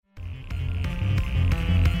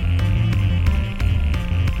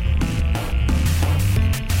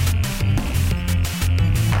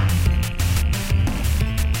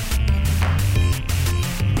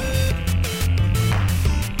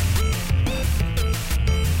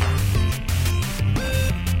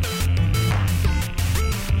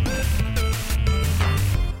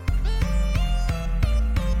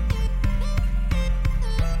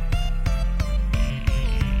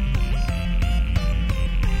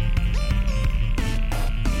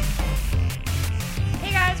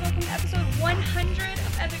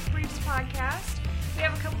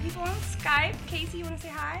Skype. Casey, you want to say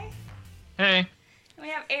hi? Hey. And we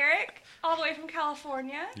have Eric, all the way from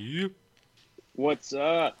California. Yep. What's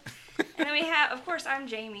up? And then we have, of course, I'm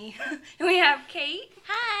Jamie. And we have Kate.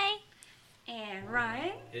 Hi. And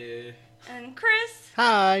Ryan. Hey. And Chris.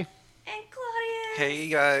 Hi. And Claudia. Hey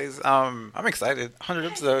guys, I'm excited. 100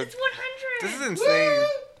 episodes. It's 100. This is insane.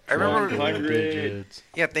 I remember. 100.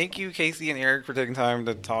 Yeah, thank you, Casey and Eric, for taking time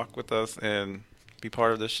to talk with us and be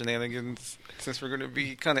part of the shenanigans. Since we're going to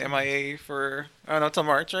be kind of MIA for, I don't know, till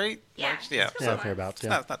March, right? Yeah. March? Yeah. Yeah, thereabouts,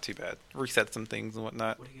 yeah. It's not too bad. Reset some things and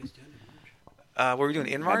whatnot. What are you guys doing in March? What are we doing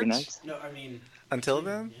in That'd March? be nice. No, I mean... Until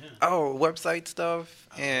then? Yeah. Oh, website stuff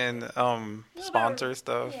and sponsor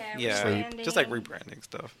stuff. Yeah, rebranding. Just like rebranding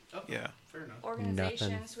stuff. Okay. Yeah. Fair enough.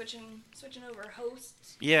 Organization, Nothing. switching over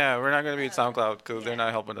hosts. Yeah, we're not going to be at SoundCloud because Yeah. they're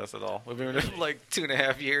not helping us at all. We've been there for like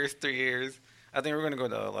 2.5 years, 3 years. I think we're going to go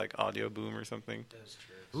to like Audio Boom or something. That's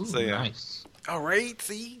true. Ooh, So, yeah. nice. All right,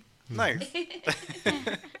 see? Nice. What's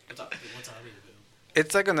Audio Boom?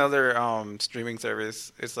 It's like another streaming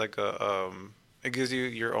service. It's like it gives you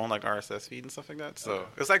your own like RSS feed and stuff like that. So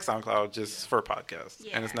it's like SoundCloud just for podcasts,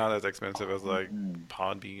 and it's Yeah. not as expensive as like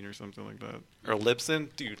Podbean or something like that, or Libsyn.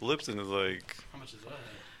 Dude, Libsyn is like How much is that?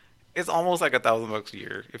 it's almost like $1,000 a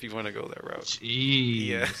year if you want to go that route. Jeez.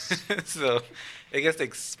 Yeah, so it gets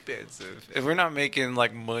expensive, and we're not making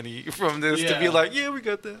like money from this to be Yeah. like, yeah, we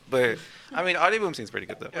got that. But I mean, Audio Boom seems pretty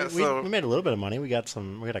good though. Yeah, We made a little bit of money. We got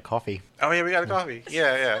a coffee. oh yeah, we got a coffee.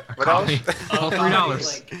 Yeah. But Coffee. All $3.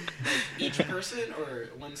 Like each person or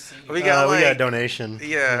one single? We got we got a like- donation.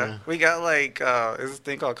 Yeah, we got like there's this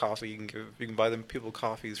thing called coffee. You can buy them people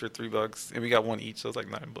coffees for $3, and we got one each, so it's like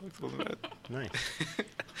 $9. Wasn't bad. Nice.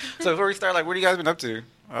 So before we start, like, what have you guys been up to?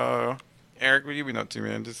 Eric, what have you been up to,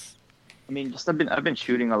 man? Just I mean, I've been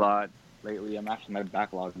shooting a lot lately. I'm actually my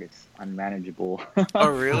backlog is unmanageable. oh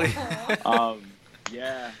really?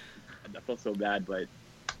 Yeah, I feel so bad, but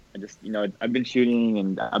I just I've been shooting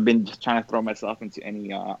and I've been just trying to throw myself into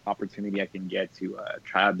any opportunity I can get to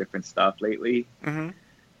try out different stuff lately. hmm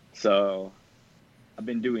So I've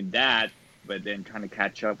been doing that, but then trying to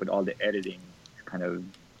catch up with all the editing. It's kind of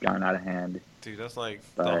gotten out of hand. Dude, that's like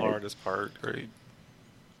the Right. hardest part, right?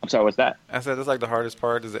 I'm sorry, what's that? I said that's like the hardest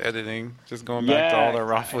part is the editing. Just going back to all the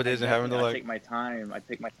raw footage and having to I like. take my time. I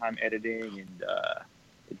take my time editing, and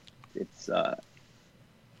it's a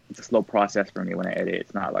slow process for me when I edit.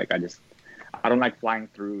 It's not like I don't like flying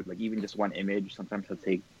through like even just one image. Sometimes it'll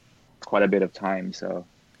take quite a bit of time. So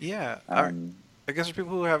Yeah, um, I guess for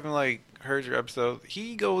people who haven't like heard your episode,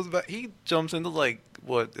 he goes back. He jumps into like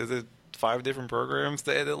what is it? 5 different programs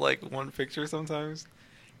to edit like one picture sometimes,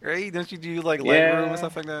 right? Don't you do like Lightroom and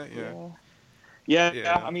stuff like that? Yeah.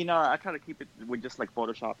 Yeah. I mean, I try to keep it with just like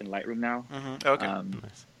Photoshop and Lightroom now. Okay.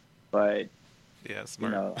 Nice. But Yeah.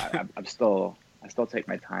 Smart. I still take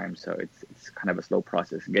my time, so it's kind of a slow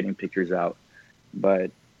process getting pictures out.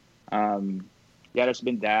 But yeah, there's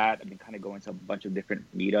been that. I've been kind of going to a bunch of different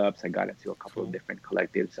meetups. I got into a couple of different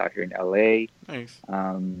collectives out here in LA. Nice.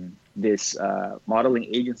 This modeling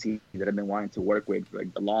agency that I've been wanting to work with for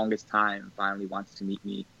like the longest time finally wants to meet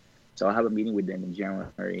me. So I'll have a meeting with them in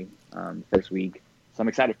January this week. So I'm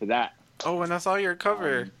excited for that. Oh, and I saw your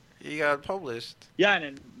cover. You got published. Yeah, and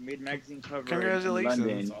then made magazine cover Congratulations. in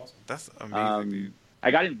London. That's awesome. That's amazing, dude.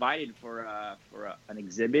 I got invited for an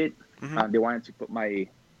exhibit. Mhm. They wanted to put my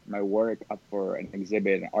work up for an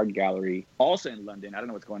exhibit, an art gallery, also in London. I don't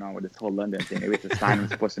know what's going on with this whole London thing. Maybe it's a sign I'm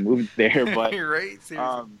supposed to move there, but You're right.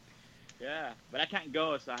 Seriously. yeah, but I can't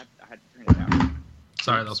go, so I had to turn it down.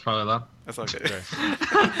 Sorry, that was probably loud. That's okay.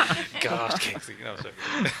 Gosh, Casey. No,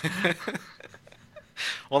 sorry.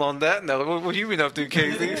 Well, on that note, what have you been up to,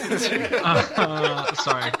 Casey? Sorry,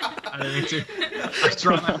 I didn't mean to. I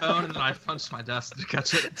dropped my phone and then I punched my desk to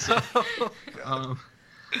catch it. So,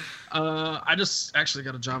 I just actually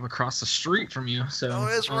got a job across the street from you. So, Oh,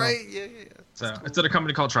 that's right. Yeah. So it's at a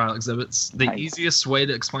company called Trial Exhibits. The Nice. easiest way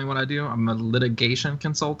to explain what I do, I'm a litigation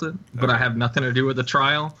consultant, but I have nothing to do with the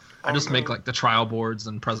trial. I Oh, just no. make like the trial boards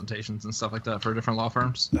and presentations and stuff like that for different law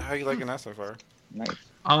firms. How you liking that so far? Nice.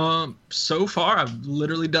 So far I've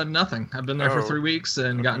literally done nothing. I've been there for Oh. 3 weeks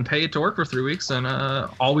and gotten paid to work for 3 weeks, and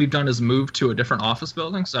all we've done is move to a different office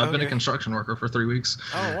building. So I've been a Okay. construction worker for 3 weeks.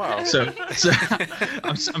 Oh, wow. So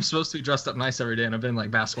I'm supposed to be dressed up nice every day, and I've been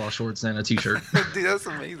like basketball shorts and a t-shirt. Dude, that's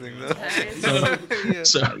amazing, though. Yeah.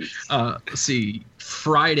 So let's see,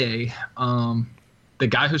 Friday, the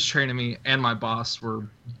guy who's training me and my boss were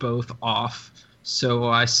both off. So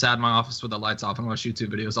I sat in my office with the lights off and watched YouTube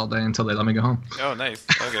videos all day until they let me go home. Oh, nice.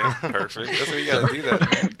 Okay, perfect. That's what you gotta do, that,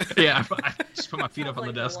 man. Yeah, I just put my feet up on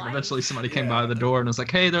the desk, and eventually somebody came by the door and was like,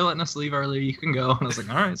 "Hey, they're letting us leave early. You can go." And I was like,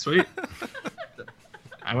 "All right, sweet."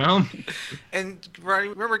 I will. And Ryan,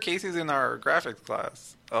 remember Casey's in our graphics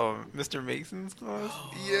class? Mr. Mason's class?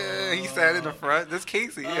 Yeah, he sat in the front. That's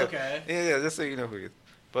Casey. Yeah. Okay. Yeah, just so you know who he is.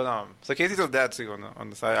 But so Casey does that too on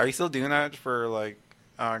the side. Are you still doing that for like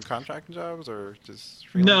contracting jobs or just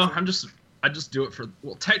No, freelancing? I just do it for.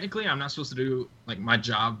 Well, technically, I'm not supposed to do like my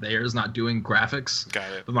job. There is not doing graphics.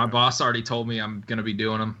 Got it. But my boss already told me I'm gonna be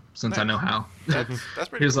doing them since I know how. That's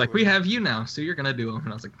pretty. He was cool. like, "We have you now, so you're gonna do them." And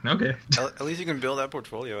I was like, "Okay." At least you can build that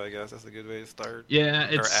portfolio. I guess that's a good way to start. Yeah,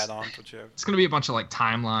 Or it's add on to what you have. it's gonna be a bunch of like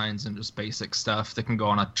timelines and just basic stuff that can go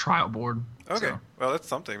on a trial board. Okay. So, Well, that's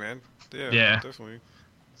something, man. Yeah. Yeah. Definitely.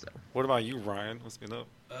 So. What about you, Ryan? What's been up?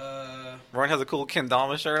 Ryan has a cool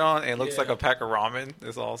kendama shirt on and it looks Yeah. like a pack of ramen.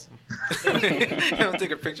 It's awesome. I'll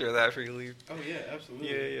take a picture of that before you leave. Oh yeah, absolutely.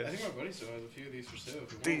 Yeah, yeah. I think my buddy still has a few of these for sale.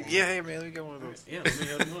 If you Dude, want one. yeah, hey, man, let me get one of those. Yeah, let me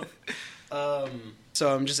hit them up.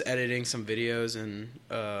 So I'm just editing some videos and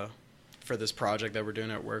for this project that we're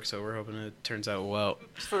doing at work. So we're hoping it turns out well.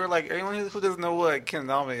 For like anyone who doesn't know what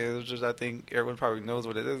kendama is, just I think everyone probably knows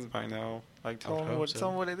what it is by now. Like tell them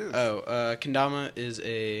what it is. Kendama is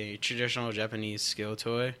a traditional Japanese skill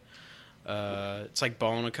toy. It's like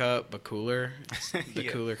ball in a cup, but cooler. It's the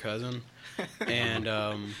Yeah. cooler cousin. And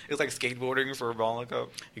It's like skateboarding for a ball and a cup.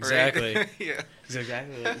 right? Exactly. Yeah. it's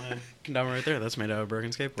exactly like my kendama right there. That's made out of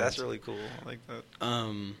broken skateboards. That's really cool. I like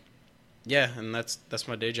that. Yeah, and that's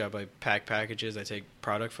my day job. I pack packages, I take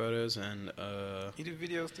product photos, and You do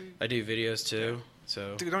videos too? I do videos too.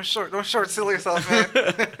 So Dude, don't short sell yourself, man.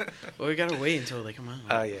 well, we gotta wait until they come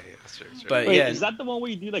out. Yeah, that's true. But Wait, yeah, is that the one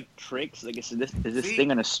where you do like tricks? Like, is this See-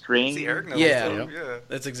 thing on a string? See, Eric knows. Yeah. too. Yeah.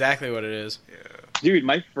 that's exactly what it is. Yeah. Dude,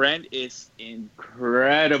 my friend is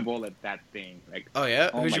incredible at that thing. Like, Oh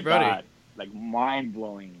yeah, oh who's my your buddy? God. Like, mind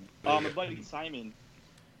blowing. Oh, my buddy Simon.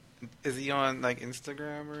 Is he on like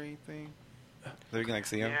Instagram or anything? So we can like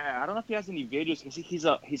see him. Yeah, I don't know if he has any videos. He's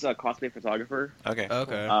a cosplay photographer. Okay.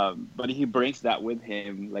 Okay. But he brings that with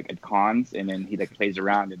him like at cons, and then he like plays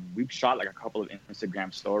around. And we've shot like a couple of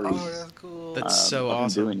Instagram stories. Oh, that's cool. That's so of him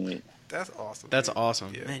awesome. doing it. That's awesome. That's dude.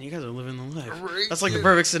 awesome. Yeah. Man, you guys are living the life. Right? That's like the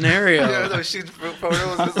perfect scenario. Yeah, no, shoot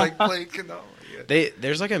photos, just like playing kendama. Yeah.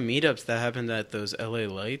 There's like a meetups that happened at those LA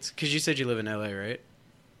lights. Cause you said you live in LA, right?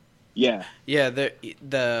 Yeah. Yeah,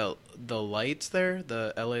 the lights there,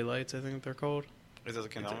 the LA lights, I think they're called. Is this a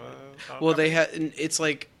kendama? Well, they had it's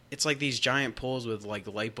like these giant poles with like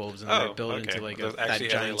light bulbs, and they're Oh, built okay. into like There's that actually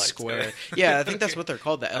LA giant lights square. there. Yeah, I think that's what they're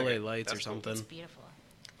called, the LA Okay, lights or that's cool. something. It's beautiful.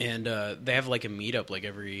 And they have like a meetup like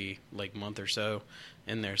every like month or so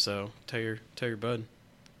in there. So tell your bud.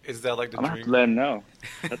 Is that like the I'm gonna have to dream? let him know.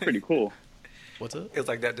 That's pretty cool. What's up? It's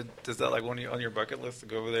like that. Is that like on your bucket list to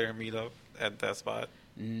go over there and meet up at that spot?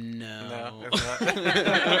 No. it's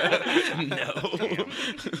No.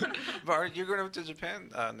 But you're going to Japan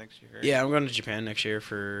next year, right? Yeah, I'm going to Japan next year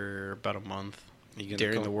for about a month You gonna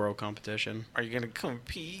during come- the world competition. Are you going to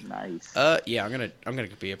compete? Nice. Yeah, I'm gonna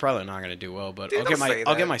compete. Probably not gonna do well, but Dude, I'll get don't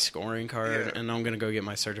say my that. scoring card, Yeah. and I'm gonna go get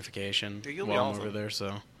my certification Dude, you'll be while I'm awesome. over there.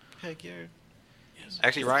 So Heck yeah. yes.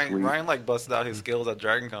 Actually, Sweet. Ryan like busted out his skills at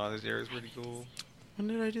Dragon Con this year. It's pretty cool. When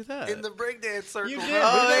did I do that? In the breakdance circle. You did. remember?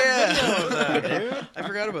 Oh that, yeah, dude. I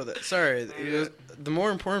forgot about that. Sorry. The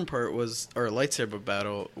more important part was our lightsaber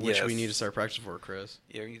battle, which we Yes. need to start practicing for, Chris.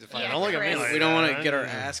 Yeah, we need to find Yeah, out. Don't look at me Chris. like We don't want that. to get our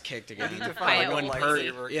ass kicked again We need to By find a one old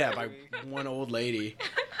lightsaber. Yeah, by academy. one old lady.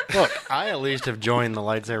 Look, I at least have joined the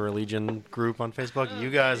Lightsaber Legion group on Facebook. You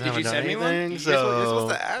guys Did haven't you done send me one? anything, You're so supposed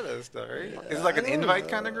to add us, though, right? Is it like an invite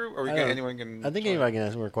kind of group, or I don't- anyone can? I think anybody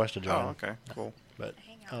can request to join. Oh, okay, cool. But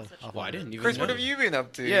Hang on, such a- Well, I didn't even Chris, know. what have you been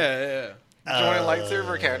up to? Yeah. Joining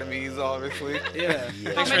lightsaber academies, obviously. Yeah. Yeah.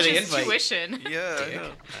 How Thanks for much the is invite. tuition? Yeah. I Dick.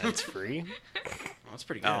 know. that's free. That's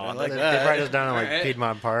pretty good. Oh, I They, like they that. brought us down to like Alright.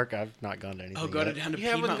 Piedmont Park. I've not gone to anything. Oh, go yet. down to You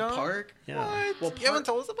haven't Piedmont gone? Park? Yeah. What? You haven't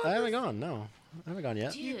told us about I haven't this? gone. No, I haven't gone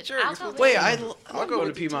yet. Dude, jerk, I'll you're supposed go Wait, with I you. love I'll go going to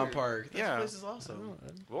with you Piedmont too. Park. That Yeah. place is awesome.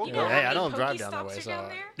 We'll You go. know Hey, how I many don't drive down the Pokestops way, are so- down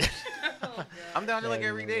there? I'm down there like Yeah,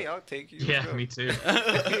 every day. I'll take you. Let's Yeah, go. me too.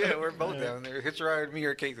 Yeah, we're both down there. Hitch a ride with me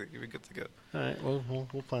or Casey. You'll be good to go. All right,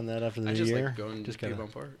 we'll plan that after the I new just year. like going to just gotta,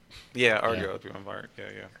 Piedmont Park. Yeah, our Yeah. girl at Piedmont Park. Yeah,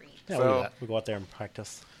 yeah. yeah, So- we'll do that. We go out there and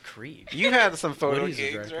practice. Creed. You had some photo Woody's is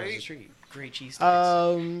right gigs, across the right? street. Great cheese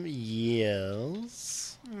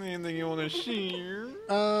Yes. Anything you want to share?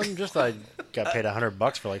 Just I got paid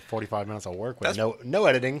 $100 for like 45 minutes of work with That's- no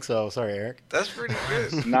editing. So sorry, Eric. That's pretty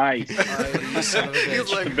good. Nice. you son of a bitch.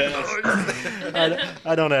 He's like, Best.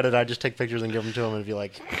 I don't edit. I just take pictures and give them to him and be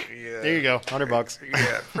like, yeah. there you go, $100.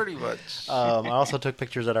 Yeah, pretty much. I also took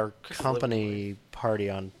pictures at our company party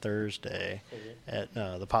on Thursday at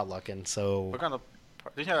the potluck, and so What kind of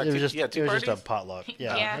Did you have It was just, two it was parties? just a potluck.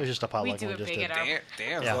 Yeah, Yeah. it was just a potluck. We do and it just big did- at our-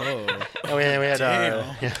 Damn. Yeah. son. Oh. we had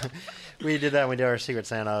Damn. yeah, we did that. We did our Secret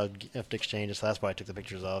Santa gift exchange. So that's what I took the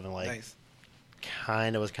pictures of, and like Nice.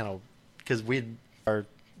 kind of was kind of because our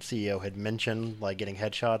CEO had mentioned like getting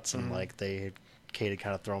headshots, and like Kate had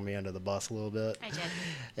kind of thrown me under the bus a little bit. I did.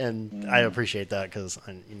 And I appreciate that because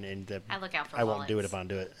I look out for I won't do it bullets. if I don't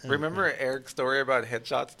do it. Remember Eric's story about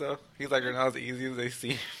headshots though? He's like, they're not as easy as they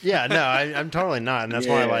seem. Yeah, no, I'm totally not, and that's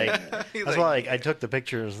why like He's that's like- why like I took the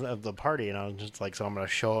pictures of the party, and I was just like, so I'm gonna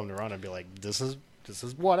show them to run and be like, this is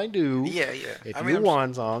what I do. Yeah. If I you mean, I'm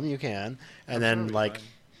want some, you can, and then probably like. fine.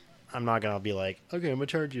 I'm not gonna be like, okay, I'm gonna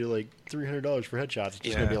charge you like $300 for headshots. It's just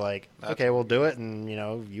Yeah, gonna be like, that's- okay, we'll do it, and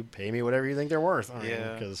you pay me whatever you think they're worth.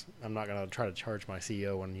 Yeah. Because I'm not gonna try to charge my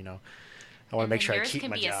CEO when I want to make sure I yours keep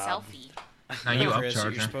can my be job. a selfie. Now you Chris, upcharge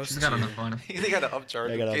you're her. supposed She's got to. enough money. You got to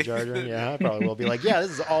upcharge. I got him. to upcharge her. Yeah, I probably will be like, yeah,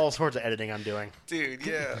 this is all sorts of editing I'm doing. Dude,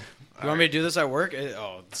 yeah. You want me to do this at work?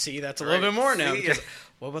 Oh, see, that's a little bit more now. See? Because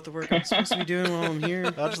what about the work I'm supposed to be doing while I'm here?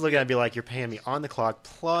 I'll just look at it and be like, you're paying me on the clock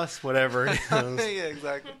plus whatever it is. Yeah,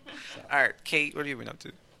 exactly. All right, Kate, what have you been up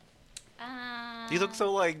to? You look Um,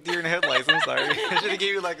 so like deer in headlights. I'm sorry. I should have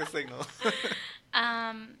gave you like a signal.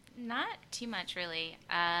 Not too much really.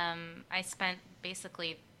 I spent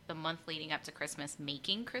basically the month leading up to Christmas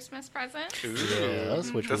making Christmas presents.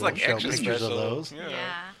 Yes, which That's we'll like show extra pictures special. of those.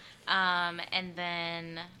 Yeah. And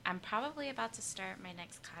then I'm probably about to start my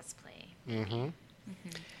next cosplay. Mm-hmm.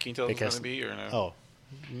 Can you tell us what Because- it's gonna be or no? Oh,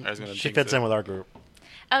 I was gonna she jinx fits it. in with our group.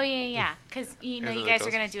 Oh yeah. Because Is you it guys those?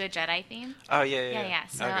 are gonna do a Jedi theme. Oh yeah. Yeah.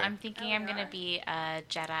 So Okay. I'm thinking I'm gonna be a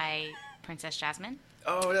Jedi Princess Jasmine.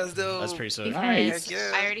 Oh, that's dope. That's pretty sick. Because Nice. Heck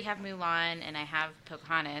yeah. I already have Mulan and I have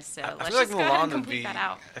Pocahontas, so I let's feel like just go ahead Mulan and would complete be. that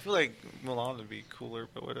out. I feel like Mulan would be cooler,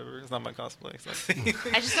 but whatever. It's not my cosplay. So.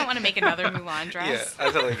 I just don't want to make another Mulan dress. Yeah,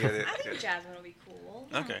 I totally get it. I think Jasmine will be cool.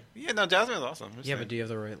 Okay. Yeah, no, Jasmine's awesome. Yeah, but do you have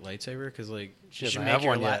the right lightsaber? Because like, She you should doesn't make have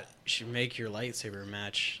your one yet. you should make your lightsaber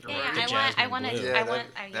match. Yeah, the I jasmine want blue. Yeah, I that'd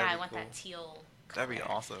be want cool. that teal. That'd be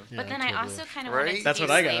color. awesome. But Yeah, then I teal also blue. kind of Right? wanted to That's do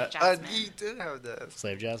what I Slave got. Jasmine. You do have that.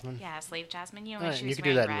 Slave Jasmine. Yeah, Slave Jasmine. You know, All when right, she you was could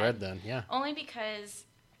do that wearing in red then. Yeah. Only because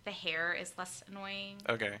the hair is less annoying.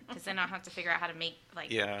 Okay. Because then I'll have to figure out how to make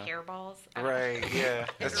like Yeah. hairballs. Right. Yeah.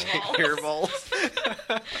 That's Hairballs.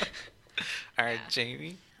 hairballs. All right, Yeah.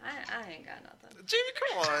 Jamie. I ain't got nothing. Jamie,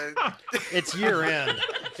 come on. It's year end.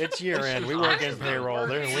 It's year end. We work in payroll.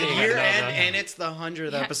 There, we ain't Year got end, nothing. and it's the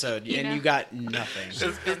 100th Yeah, episode, you and know. you got nothing. It's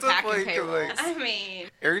so Packing funny 'cause, payrolls. like, I mean,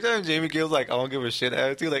 every time Jamie gives like I don't give a shit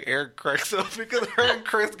attitude, like Eric cracks up because her and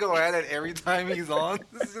Chris go at it every time he's on.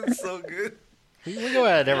 This is so good. We go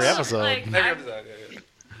at it every Well, episode. like- Every I- episode. Yeah.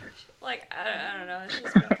 I don't know. It's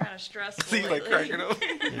just been kind of stressful. See, like lately. cracking up.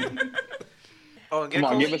 Oh, and get Come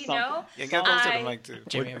on, close. give us You know, something. Yeah, get close to the I- mic too.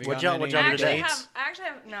 Jamie, have you What gotten y'all- any what y'all I do actually today?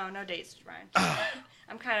 have no dates, Ryan.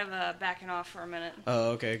 I'm kind of backing off for a minute. Oh,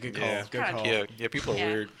 okay, good call. Yeah. Good call. Yeah, people are Yeah.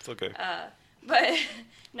 weird. It's okay. But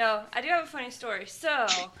no, I do have a funny story. So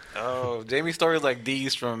Oh, Jamie's story is like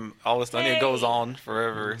these from All of a Sudden It goes Hey. on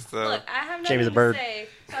forever. So, look, I have Jamie nothing the to bird. say,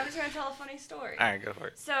 so I'm just gonna tell a funny story. all right, go for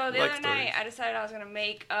it. So the Like other night, stories. I decided I was gonna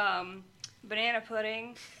make banana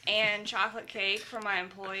pudding and chocolate cake for my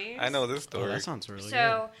employees. I know this Oh, story. that sounds really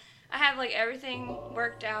So I had like everything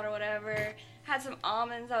worked out or whatever. Had some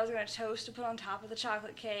almonds I was gonna toast to put on top of the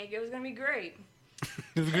chocolate cake. It was gonna be great.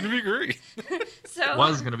 It's gonna be great. So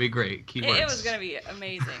Was gonna be great. Keywords. it was gonna be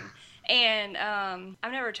amazing. And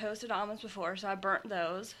I've never toasted almonds before, so I burnt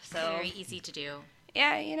those. So Very easy to do.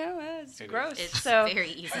 yeah, it's It is. gross. It's so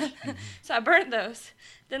very easy. so I burnt those.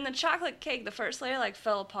 Then the chocolate cake, the first layer like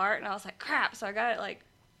fell apart, and I was like, crap. So I got it like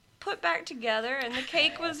put back together, and the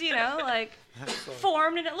cake was like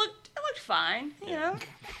formed, and it looked fine, you know.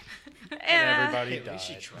 And Everybody Hey, we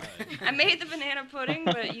should died. try. I made the banana pudding,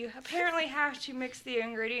 but you apparently have to mix the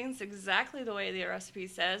ingredients exactly the way the recipe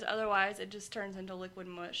says. Otherwise, it just turns into liquid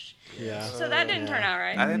mush. Yeah. So that didn't turn out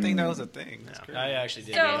right. I didn't think that was a thing. That's crazy. I actually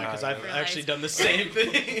did So- because I've Realized- actually done the same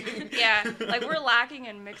thing. Yeah, like we're lacking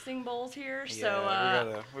in mixing bowls here, Yeah,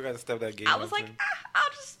 so we gotta step that game. I up was like, soon.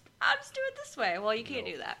 I'll just do it this way. Well, you can't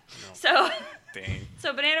do that. So Dang.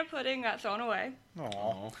 so banana pudding got thrown away.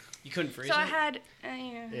 Aw. You couldn't freeze So I it? had,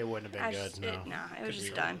 It wouldn't have been I good. just, No. it was just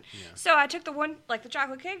be- done. Yeah. So I took the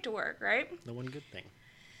chocolate cake to work, right? The one good thing.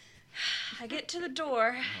 I get to the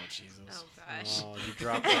door. Oh, Jesus. Oh gosh. Oh, you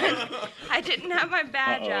dropped it. I didn't have my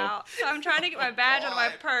badge Uh-oh. out, so I'm trying to get my badge out of my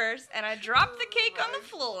purse, and I dropped the cake on the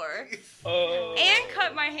floor Oh. and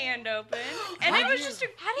cut my hand open. And it was just a,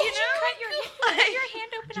 How did you cut your hand like, your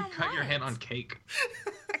hand open You on cut your what? hand on cake.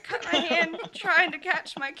 I cut cut my hand trying to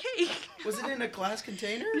catch my cake. Was it in a glass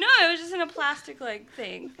container? No, it was just in a plastic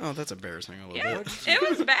thing. Oh, that's embarrassing a little Yeah, bit. it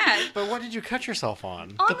was bad. But what did you cut yourself on?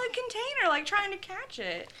 On the container, like trying to catch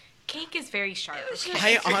it. Cake is very sharp. It was just-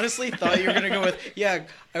 I honestly thought you were gonna go with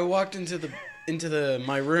I walked into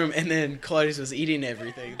my room and then Claudius was eating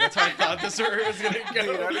everything. That's how I thought the story was gonna go.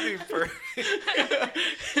 Dude, that'd be perfect.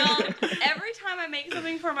 No, every time I make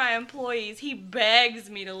something for my employees, he begs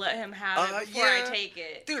me to let him have it before I take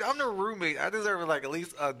it. Dude, I'm the roommate. I deserve like at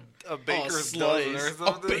least a baker's slice. dozen or A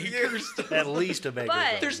something. baker's dozen. At least a baker's But-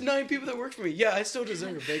 dozen. There's 9 people that work for me. Yeah, I still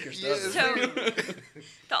deserve a baker's dozen. So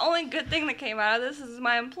the only good thing that came out of this is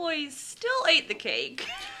my employees still ate the cake.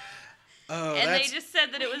 Oh, And that's they just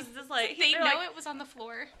said that it was just like They they're know like- it was on the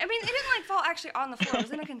floor. I mean, it didn't like fall actually on the floor. It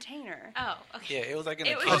was in a container. Oh, okay. Yeah, it was like in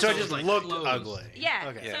It a was Oh, so it just just like looked clothes. ugly. Yeah.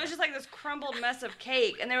 Okay. So it was just like this crumbled mess of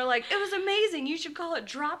cake, and they were like, "It was amazing. You should call it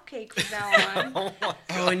drop cake from now on." Oh my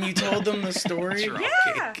Oh, and you told them the story? Drop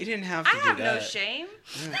Yeah. You didn't have I to do have that. no shame.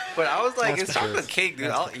 But I was like, That's it's the chocolate truth. cake, dude.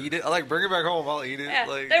 That's I'll the eat it. I like bring it back home. I'll eat it. Yeah.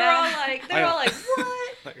 Like, They were all like, "What?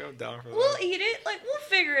 like I'm down for that. We'll eat it. Like, we'll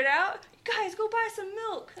figure it out. Guys, go buy some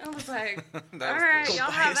milk." I was like, "All That was right, cool. y'all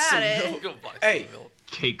buy have us some at it." milk. Go buy some Hey. milk.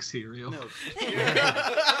 Cake cereal. No.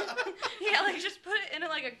 Yeah, like just put it in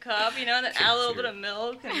like a cup, and then add a little bit of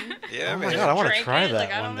milk and Yeah, Oh man. my god, I want to drink try it. that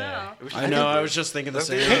Like, I one don't day. know. We should I do know, I that. was just thinking the Let's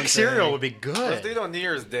do same that. Cake cereal thing. would be Let's good. do it on New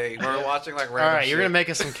Year's Day. We're watching like All random right, you're gonna shit. make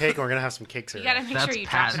us some cake, and we're gonna have some cake You cereal. gotta make That's sure you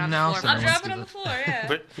drop it patent on the now, floor. so I'll let's drop do it on the that. floor. Yeah.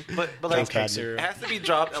 But like Sounds bad, it dude. has to be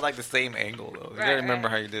dropped at like the same angle though. You gotta Right, remember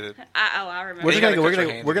right. how you did it. I remember. We're You just gonna gotta go. cut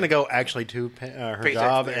your hand We're in. gonna go actually to her Paycheck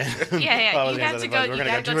job, there. and Yeah, I you was gonna have say to that, go. we're You gonna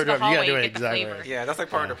gotta to go her to the job. You gotta hallway do and it get the exactly. flavor. Yeah, that's like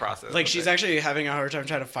part of the process. Like, she's actually having a hard time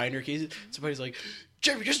trying to find her keys. Somebody's like,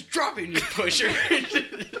 Jamie, just drop it, and you push her.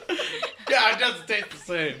 Yeah, it doesn't taste the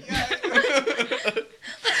same.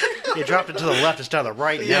 You dropped it to the left instead of the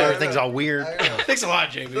right. Yeah, Now I everything's know. all weird. Thanks a lot,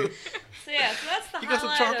 Jamie. So yeah, so that's the You got some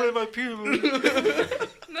highlight chocolate in of my pyramid.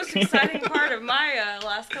 most exciting part of my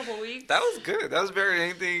last couple weeks. That was good. That was better than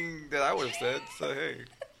anything that I would have said. So hey.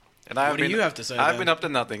 And I've What do been, you have to say, I've then? been up to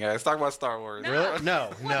nothing, guys. Talk about Star Wars. No. Really? No,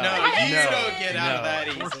 no, No, What? you no. don't get out of that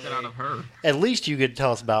Forced it out easily. of her. At least you could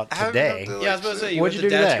tell us about I haven't today. been up to, Yeah, I was about to say, you What'd went you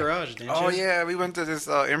to do Dad's today? Garage, didn't you? Oh yeah, we went to this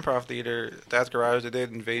improv theater, Dad's Garage. They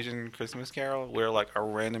did Invasion Christmas Carol, where like a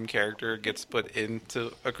random character gets put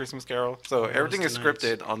into a Christmas Carol. So everything is tonight's.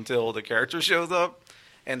 scripted until the character shows up,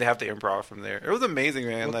 and they have to improv from there. It was amazing,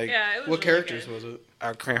 man. Like Yeah, it was What really characters good. was it?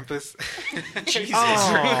 Krampus. Jesus.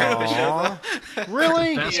 Aw.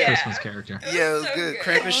 Really? Best Yeah. Christmas character. Yeah, it was So good. good.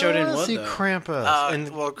 Krampus showed in what, See though? Krampus.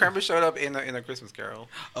 Well, Krampus showed up in a Christmas Carol.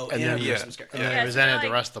 Oh, And in then- a yeah. Christmas Carol. and then Yeah, he was so in it like-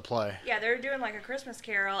 the rest of the play. Yeah, they're doing like a Christmas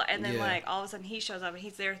Carol, and then Yeah. like all of a sudden he shows up and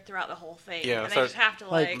he's there throughout the whole thing. Yeah, and so they just have to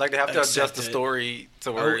like- Like they have to adjust Accept the it. story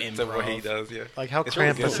to where to what he improv. does. Yeah. Like how It's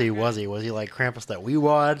really good. Krampus-y was he? Was he like Krampus that we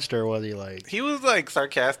watched, or was he like? He was like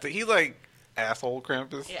sarcastic. He's like asshole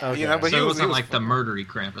Krampus. Yeah. Okay. You know, but So he it was wasn't he was like the fun. murdery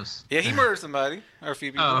Krampus. Yeah, he murdered somebody or a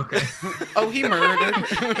few people. Oh, okay. Oh, he murdered.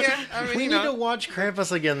 Yeah, I mean, We you need to know. watch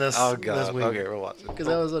Krampus again this Oh this god. week Okay, we'll watch it. because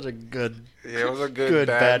that was such a good. Yeah, it was a good, Good,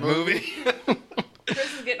 bad bad movie.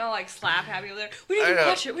 Chris is getting all like slap happy over there. We need I to know.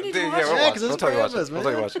 watch it. We need to Dude, watch yeah, it. we'll Yeah, watch 'cause it. We'll it's talk about Krampus, it. We'll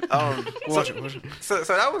talk man. about it. Watch it, watch it. So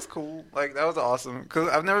that was cool. Like that was awesome because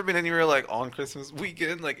I've never been anywhere like on Christmas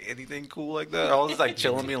weekend, like anything cool like that. I was just like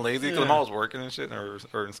chilling, being lazy because I'm Yeah. always working and shit,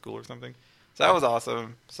 or in school or something. So that was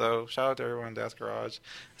awesome. So shout out to everyone in Dad's Garage,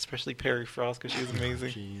 especially Perry Frost because she was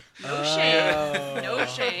amazing. No shame. No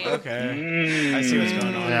shame. Okay. I see what's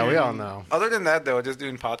going on. Yeah, we here. all know. Other than that, though, just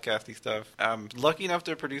doing podcasty stuff. I'm lucky enough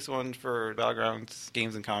to produce one for Battlegrounds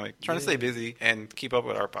Games and Comics. Trying to stay busy and keep up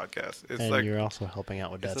with our podcast. It's And like you're also helping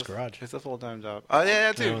out with Dad's it's a, Garage. It's a full time job. Oh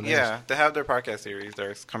yeah, that too. Oh, nice. Yeah, they have their podcast series.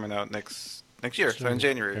 They're coming out next year, so in There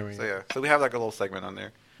January. we So go. yeah, so we have like a little segment on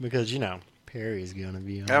there. Because, Perry's going to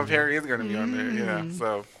be on Now there. Perry is going to be on there. Yeah,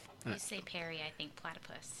 so You say Perry, I think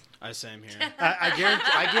platypus. I same here.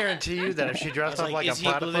 I guarantee you that if she I dressed was up like is a he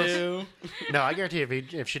platypus... blue? No, I guarantee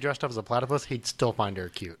if she dressed up as a platypus, he'd still find her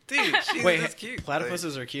cute. dude, she's Wait, just cute.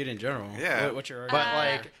 platypuses are cute in general. Yeah. What's your But,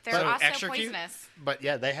 argument? like, they're so also extra cute? poisonous. But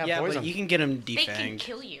yeah, they have Yeah, poison. but you can get them They can defanged.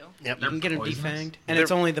 kill you. Yep. You can get them Poisonous? defanged, and They're-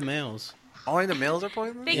 it's only the males. Only the males are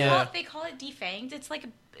poisonous. They Yeah. call it defanged. It's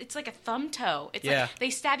like a thumb toe. It's Yeah. like they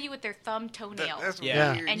stab you with their thumb toenail. That's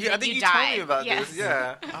Yeah. weird. And Yeah, I then think you you told die. me about Yes. this.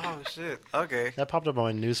 Yeah. Oh shit. Okay. That popped up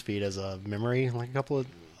on my newsfeed as a memory like a couple of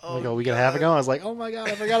Oh, like a week and a half ago. I was like, oh my god,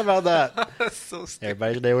 I forgot about that. That's so stupid.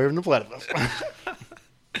 Everybody stay away from the platypus.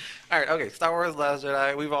 All right. Okay. Star Wars: Last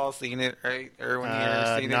Jedi. We've all seen it, right? Everyone here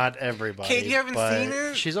has seen Not it. everybody. Kate, you haven't but seen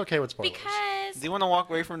it? She's okay with spoilers. Because because Do you want to walk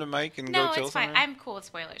away from the mic and no, go chill it's fine. somewhere? I'm cool with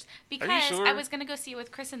spoilers because sure? I was gonna go see it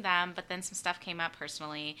with Chris and them, but then some stuff came up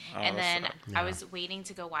personally, and then I was waiting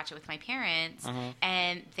to go watch it with my parents,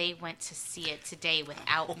 and they went to see it today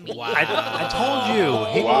without me. Wow. I told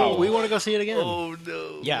you. Wow. We want to go see it again. Oh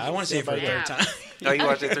no. Yeah, I want to see it for a third time. Oh, you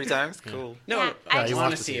watched it 3 times? Cool. No, Yeah, I I just just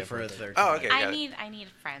want to see it for a third time. Oh, okay. I got it. need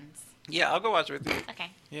friends. Yeah, I'll go watch it with you.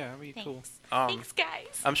 Okay, Yeah, that'd be thanks. cool. Thanks,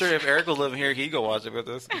 guys. I'm sure if Eric was living here, he'd go watch it with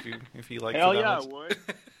us if he likes Hell it that yeah, I much. would.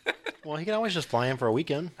 Well, he can always just fly in for a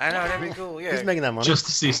weekend. I know, that'd be cool. Yeah. He's making that money. Just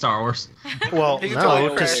to see Star Wars. Well, He can no, totally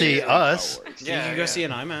to go see see us. You can go see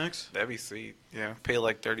an IMAX. That'd be sweet. Yeah, pay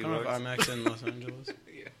like 30 I don't know bucks. if IMAX in Los Angeles.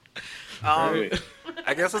 Right.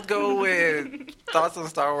 I guess let's go with thoughts on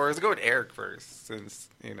Star Wars. Let's go with Eric first, since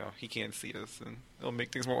he can't see us, and it'll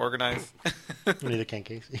make things more organized. We need a Ken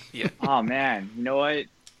Casey. Yeah. Oh man, you know what?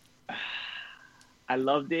 I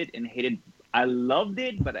loved it and hated. I loved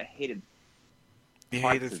it, but I hated. You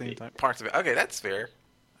Parts hate at the of same it. time. Parts of it. Okay, that's fair.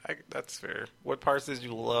 That's fair. What parts did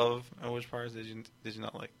you love, and which parts did you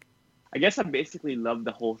not like? I guess I basically loved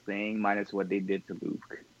the whole thing, minus what they did to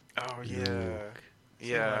Luke. Oh yeah, A lot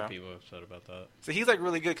yeah. of people are upset about that. So he's like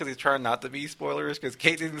really good because he's trying not to be spoilers because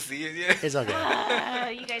Kate didn't see it yet. It's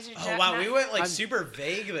okay. You guys are. Oh wow, we went like super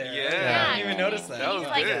vague there. I didn't even notice that. That was He's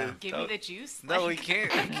like, good. give me the juice. No, Like, we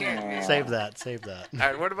can't. We can't. Save that. Save that. All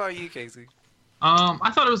right, what about you, Casey? I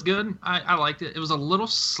thought it was good. I liked it. It was a little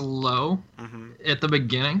slow at the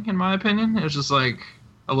beginning, in my opinion. It was just like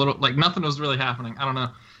a little, like nothing was really happening. I don't know.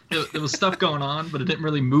 It was stuff going on, but it didn't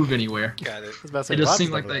really move anywhere. Got it. I was about to say, It just lots of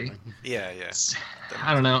seemed like stuff they, happening. Yeah, yeah.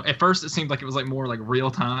 I don't know. At first, it seemed like it was like more like real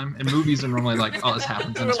time, and movies are normally like, oh, this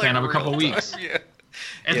happens in the span of a couple weeks. Yeah.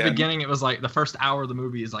 At Yeah. the beginning, it was like the first hour of the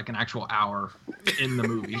movie is like an actual hour in the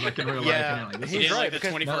movie, like in real life. Yeah. And like, this He is didn't like the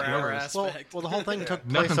because- 24-hour no, aspect. Well, the whole thing took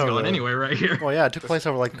place nothing's over going anywhere right here. Well, yeah, it took place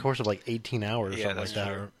over like the course of like 18 hours or Yeah, something like that's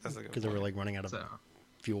that, true. That's a good because they were point. like running out of So,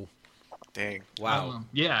 fuel. Dang. Wow.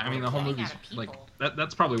 yeah, I mean the whole Running movie's out of like people.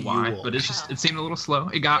 that's probably why, Fuel. but it seemed a little slow.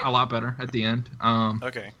 It got a lot better at the end.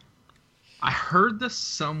 Okay. I heard this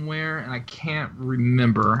somewhere and I can't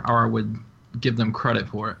remember, or I would give them credit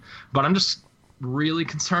for it. But I'm just really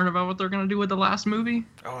concerned about what they're gonna do with the last movie.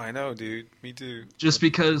 Oh, I know, dude. Me too. Just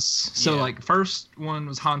because, Yeah. like, first one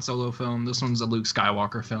was Han Solo film. This one's a Luke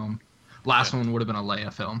Skywalker film. Last one would have been a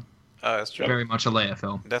Leia film. That's true. Very much a Leia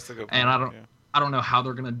film. That's a good point. And yeah. I don't know how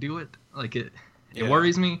they're gonna do it. Like it Yeah.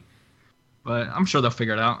 worries me. But I'm sure they'll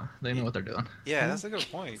figure it out. They know what they're doing. Yeah, that's a good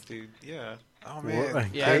point, dude. Yeah. Oh What? man.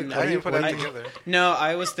 Yeah, I didn't put that together. No,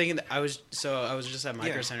 I was thinking that I was just at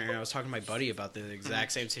Micro Center and I was talking to my buddy about the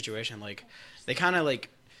exact same situation. Like, they kind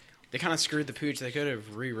of screwed the pooch. They could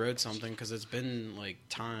have rewrote something because it's been like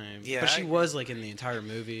time. Yeah, but she I- was like in the entire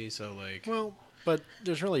movie, so like. Well, but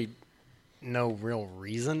there's really no real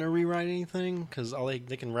reason to rewrite anything because all they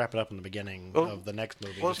can wrap it up in the beginning Well- of the next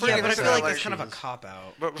movie. well, Just for Yeah, you have but I to it feel say, like like, it's kind of a she's- cop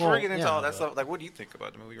out. But before we Well, get into yeah, all that but- stuff, like, what do you think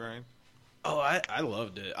about the movie, Ryan? Oh, I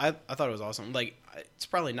loved it. I thought it was awesome. Like, it's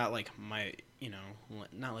probably not like my,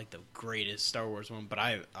 not like the greatest Star Wars one, but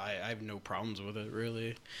I have no problems with it,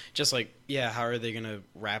 really. Just like, yeah, how are they going to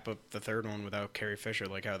wrap up the third one without Carrie Fisher?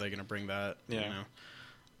 Like, how are they going to bring that, Yeah.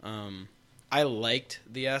 I liked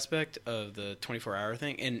the aspect of the 24-hour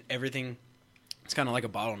thing, and everything, it's kind of like a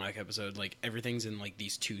bottleneck episode. Like, everything's in, like,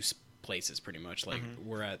 these two places, pretty much. Like,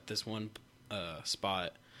 we're at this one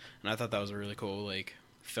spot, and I thought that was a really cool, like,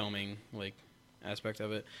 filming like aspect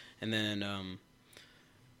of it. And then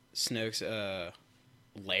Snoke's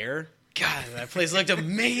lair, god, that place looked I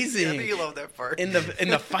amazing. think you love that part. in the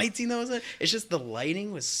fight scene that was in, it's just the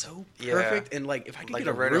lighting was so perfect. And like, if I could Like get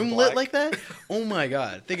a the red and room black. lit like that, oh my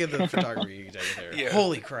god, think of the photography you could take there. Yeah.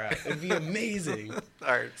 Holy crap, it'd be amazing. All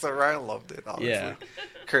right, so Ryan loved it, obviously. Yeah.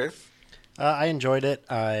 Chris? I enjoyed it.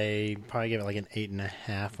 I probably gave it like an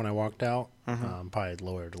 8.5 when I walked out. Probably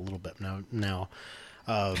lowered a little bit now.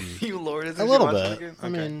 You lowered it A since little you watched it bit.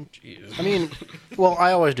 again? Jeez. I mean, well,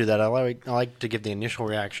 I always do that. I like to give the initial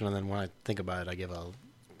reaction, and then when I think about it, I give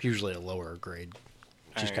usually a lower grade.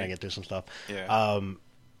 Just kind Alright. of get through some stuff. Yeah. I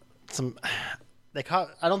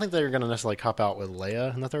don't think they're going to necessarily cop out with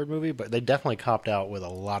Leia in the third movie, but they definitely copped out with a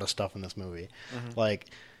lot of stuff in this movie. Like,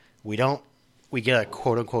 we get a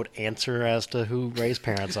quote unquote answer as to who Rey's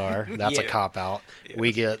parents are. That's a Yeah. cop out. Yes.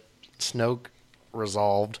 We get Snoke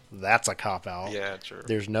resolved. That's a cop out. Yeah, true.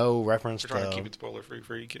 There's no reference We're trying to to keep it spoiler free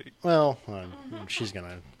for you, Kate. well, she's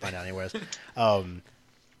gonna find out anyways.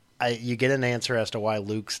 You get an answer as to why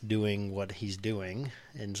Luke's doing what he's doing,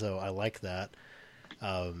 and so I like that.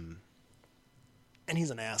 And and he's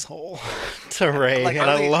an asshole to Rey, Like, and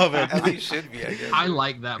I love it. At least should be, I guess. I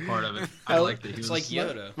like that part of it. I like that he It's was like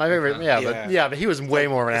Yoda. My favorite, but he was way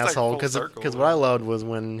more of an it's like asshole full because circle. what I loved was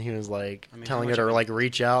when he was like I mean, telling how her much to like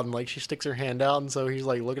reach out and like she sticks her hand out and so he's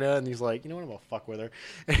like looking at it and he's like, you know what, I'm gonna fuck with her,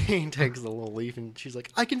 and he takes the little leaf and she's like,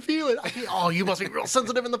 I can feel it. Oh, you must be real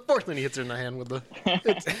sensitive in the Force. And then he hits her in the hand with the.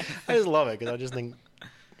 I just love it because I just think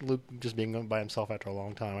Luke just being by himself after a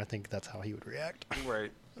long time. I think that's how he would react.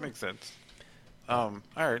 Right. Makes sense. All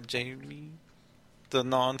right, Jamie, the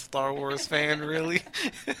non-Star Wars fan, really?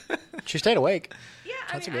 She stayed awake. Yeah,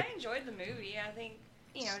 That's I good. enjoyed the movie. I think,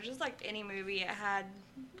 just like any movie, it had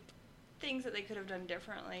things that they could have done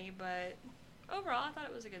differently, but overall, I thought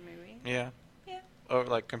it was a good movie. Yeah. Yeah. Or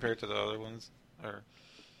like compared to the other ones, or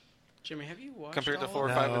Jimmy, have you watched compared to all 4,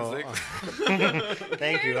 of 5, No. and 6.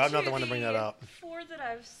 Thank you. I'm not the one to bring that up. 4 that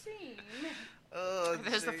I've seen. Are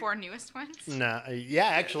those the 4 newest ones? Nah, yeah,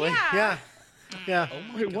 actually, Yeah. yeah. Oh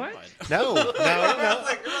my Wait, god. what? No.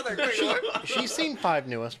 She's seen 5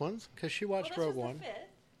 newest ones because she watched Well, this Rogue was One. the 5th.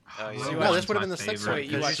 Oh, So yeah. you No, watched this would have been the my 6th one favorite.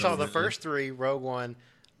 because you watched saw the the- first 3, Rogue One,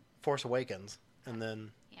 Force Awakens, and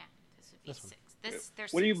then Yeah, this would be This one. 6.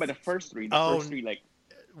 There's What do you mean by the six. first 3? The Oh, first 3, like,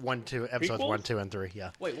 1, 2, episodes Prequels? 1, 2, and 3.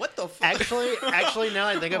 Yeah. Wait, what the fuck? Actually, now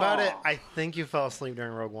I think about it, I think you fell asleep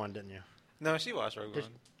during Rogue One, didn't you? No, she watched Rogue One.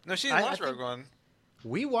 No, she I didn't watch think- Rogue One.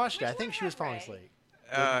 We watched it. I Which think one she was had falling Rey? asleep.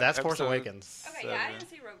 Uh, That's Force episode Awakens. Okay, yeah, I 7. didn't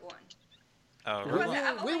see Rogue One. Oh, Who Rogue was One. it?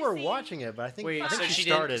 I've We only were seen watching it, but I think Wait, I so think she she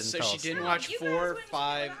started didn't. and So fell she asleep. didn't No, watch you guys 4, went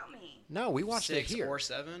 5, without me. No, we watched 6, it here. or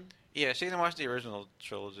 7 Yeah, she didn't watch the original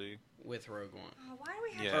trilogy. with Rogue One. Oh, why do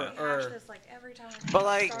we have Yeah. to rehash this like every time? we But, talk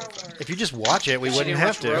like, Star Wars? If you just watch it, we She wouldn't didn't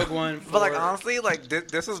have watch to. Rogue One. But like for- honestly, like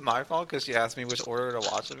this is my fault because she asked me which order to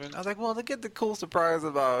watch them in. I was like, well, to get the cool surprise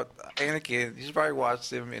about Anakin, you should probably watch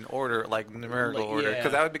them in order, like numerical Like, order, yeah.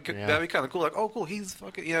 because that would be Yeah. that'd be kind of cool. Like, oh, cool, he's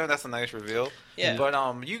fucking, that's a nice reveal. Yeah. But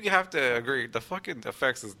you have to agree, the fucking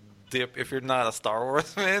effects is dip if you're not a Star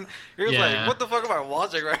Wars fan. You're just Yeah. like, what the fuck am I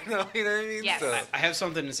watching right now? You know what I mean? Yes. So, I have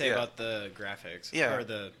something to say Yeah. about the graphics. Yeah. Or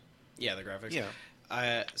the graphics.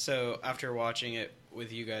 yeah. So after watching it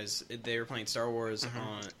with you guys, they were playing Star Wars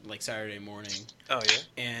on like Saturday morning, Oh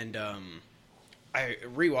yeah. and I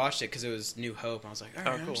rewatched it because it was New Hope. I was like, all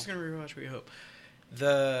right, Oh, cool. I'm just gonna rewatch New Hope.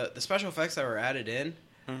 The special effects that were added in,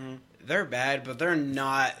 they're bad, but they're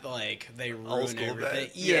not like they Old ruin school everything.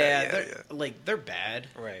 bad. Yeah, they're, like they're bad,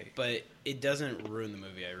 Right. but it doesn't ruin the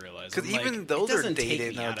movie. I realize Because I'm even like, those it are doesn't take dated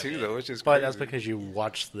me now out of too, it. though, which is But crazy. that's because you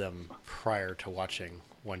watched them prior to watching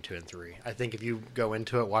 1, 2, and 3. I think if you go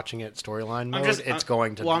into it watching it storyline mode, it's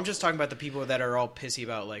going to. Well, I'm just talking about the people that are all pissy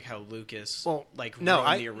about like how Lucas like no,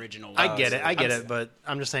 ruined the original. I get it, I'm- but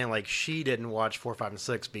I'm just saying like she didn't watch 4, 5, and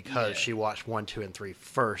 6 because Yeah. she watched 1, 2, and 3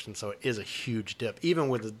 first, and so it is a huge dip. Even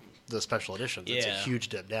with the special editions, it's a Yeah. huge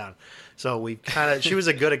dip down. So we kind of she was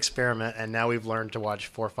a good experiment, and now we've learned to watch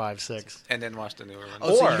 4, 5, 6. and then watch the newer one.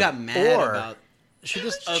 Oh, so Or- you got mad or- about? She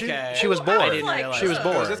just Okay. she was I bored. didn't realize She was that. I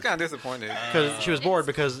was bored just kind of disappointed. because she was bored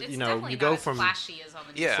because It's you know definitely you not go as from flashy as all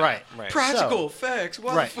the new Yeah. stuff. right. Practical So- effects.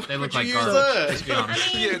 Why Right. the fuck They look would like you use garbage. that? Let's be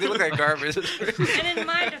honest. Yeah, they look like garbage. And in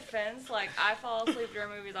my defense, like I fall asleep during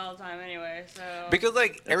movies all the time anyway. So Because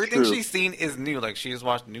like everything true. she's seen is new. Like she's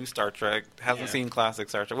watched new Star Trek, hasn't Yeah. seen classic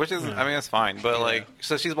Star Trek, which is Yeah. I mean it's fine. But Yeah. like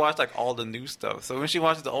so she's watched like all the new stuff. So when she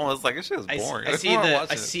watches the old one, it's like it's just boring. I It's see more the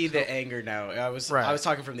watching I it. see the anger now. I was Right.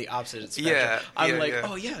 talking from the opposite spectrum. Yeah, I'm yeah, like, yeah.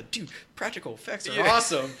 oh yeah, dude, practical effects are Yeah.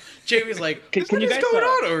 awesome. Jamie's like, Can what you is guys, going uh,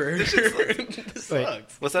 on over here? This Wait.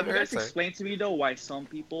 sucks. What's up, Can you Eric? guys Sorry. explain to me though why some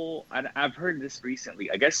people? I've heard this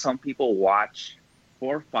recently. I guess some people watch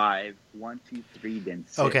 4, 5, 1, 2, 3, then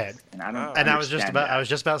 6. Okay. And I don't. Oh. And I was just understand about that. I was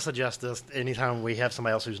just about to suggest this. Anytime we have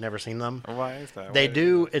somebody else who's never seen them, Why is that? they Why-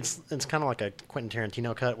 do. It's kind of like a Quentin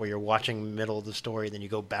Tarantino cut where you're watching middle of the story, then you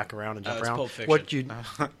go back around and jump it's around. Pulp Fiction. What you?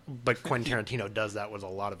 But Quentin Tarantino does that with a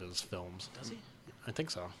lot of his films. Does he? I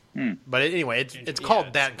think so. Hmm. But anyway, it's Yeah, called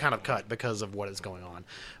it's- that kind of cut because of what is going on.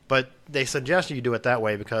 But they suggest you do it that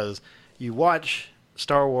way because you watch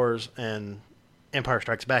Star Wars and Empire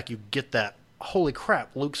Strikes Back, you get that holy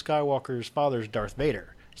crap, Luke Skywalker's father's Darth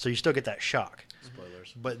Vader. So you still get that shock.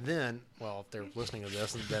 Spoilers. But then, well, if they're listening to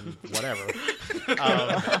this, then whatever.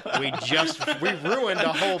 We ruined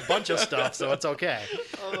a whole bunch of stuff, so it's okay.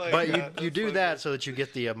 Oh my But God, you that's do funny. that so that you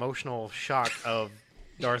get the emotional shock of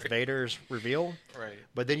Darth Vader's reveal. Right.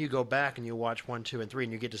 But then you go back and you watch 1, 2, and 3,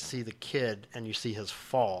 and you get to see the kid and you see his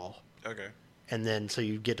fall. Okay. And then so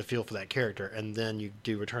you get to feel for that character. And then you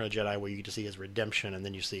do Return of the Jedi where you get to see his redemption, and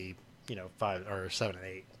then you see 5 or 7 and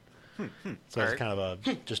 8. So it's Alright. kind of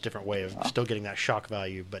a just different way of still getting that shock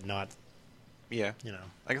value, but not, Yeah. you know.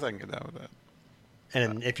 I guess I can get down with that.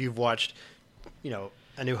 And if you've watched,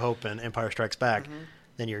 A New Hope and Empire Strikes Back,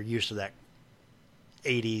 then you're used to that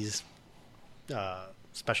 80s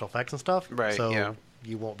special effects and stuff. Right, So yeah.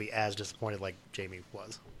 you won't be as disappointed like Jamie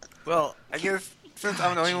was. Well, I guess since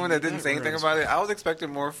I'm the only one that didn't say anything about it, I was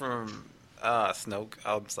expecting more from Snoke.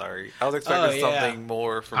 I'm sorry. I was expecting something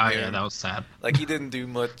more from him. Yeah, that was sad. Like, he didn't do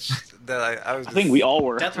much that I was I think we all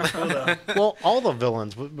were. That's cool though. Well, all the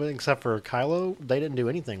villains, except for Kylo, they didn't do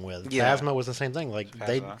anything with. Yeah. Phasma was the same thing. Like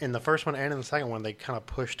they in the first one and in the second one, they kind of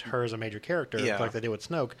pushed her as a major character, like they did with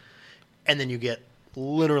Snoke. And then you get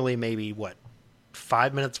literally maybe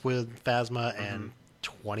 5 minutes with Phasma and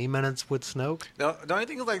 20 minutes with Snoke. The only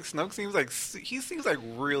thing is, like, Snoke seems like he seems like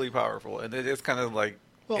really powerful, and it is kind of like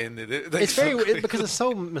ended it. Like, It's very so weird quick. because it's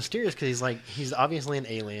so mysterious. Because he's obviously an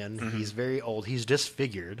alien. He's very old. He's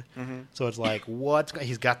disfigured. So it's like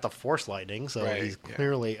he's got the Force lightning. So Right, he's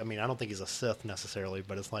clearly. I mean, I don't think he's a Sith necessarily,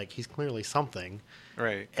 but it's like he's clearly something.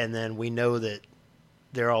 Right. And then we know that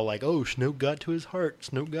they're all like, "Oh, Snoke got to his heart.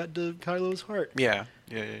 Snoke got to Kylo's heart." Yeah.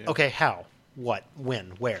 Okay, how? What? When?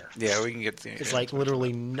 Where? Yeah, we can get to it. It's like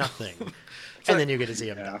literally nothing. And then you get to see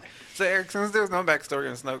him die. So, Eric, since there's no backstory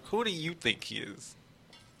on Snoke, who do you think he is?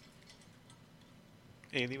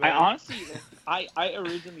 Anybody? I honestly, I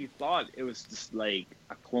originally thought it was just like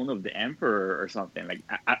a clone of the Emperor or something. Like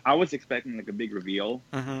I was expecting like a big reveal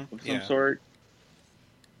of some sort.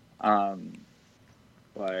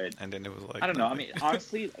 But and then it was like I don't know. I mean,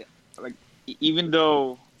 honestly, like even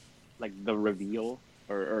though like the reveal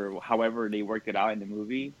or however they worked it out in the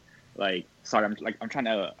movie, like sorry, I'm trying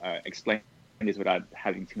to explain this without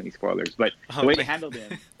having too many spoilers. But the way they handled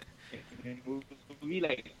him in the movie,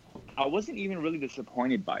 like I wasn't even really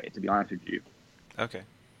disappointed by it, to be honest with you. Okay.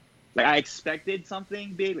 Like I expected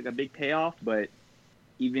something big, like a big payoff, but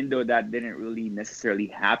even though that didn't really necessarily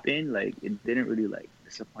happen, like it didn't really like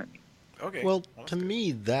disappoint me. Okay. Well, to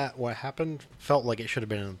me, what happened felt like it should have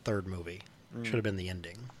been in the third movie. Should have been the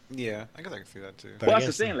ending. Yeah, I guess I can see that too. But Well, I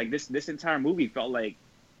that's the guess- thing. Like this entire movie felt like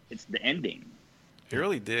it's the ending. It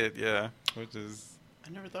really did, yeah. Which is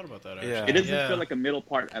I never thought about that. Yeah. Actually. It doesn't feel like a middle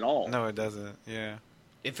part at all. no, it doesn't. Yeah.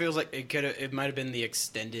 It feels like it might have been the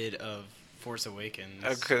extended of Force Awakens.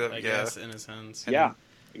 It could've, I yeah. guess, in a sense. Yeah,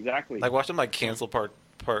 exactly. Like watch them like cancel part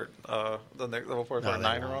the next level part No, they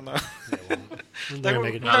 9 won't. around that. They're gonna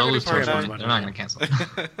make it. Not No, really those part two are- nine. they're not going to cancel.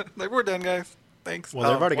 Like we're done, guys. Thanks.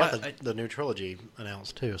 Well, they've already got what? the new trilogy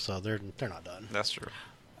announced too, so they're not done. That's true.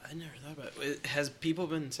 I never thought about it. Has people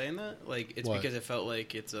been saying that? Like, it's What? because it felt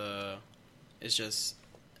like it's just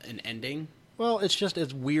an ending. Well,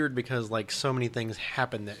 it's weird because like so many things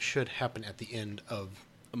happen that should happen at the end of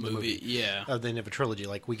A the movie, yeah. Of the end of a trilogy.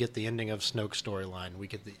 Like we get the ending of Snoke's storyline. We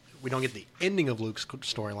don't get the ending of Luke's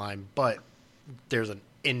storyline, but there's an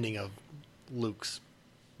ending of Luke's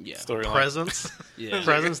Yeah. Storyline. presence. Yeah.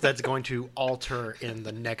 Presence that's going to alter in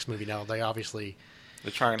the next movie. Now they obviously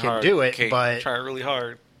They're trying Can hard. do it, Kate, but- trying really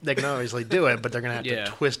hard. they can obviously do it, but they're gonna have Yeah.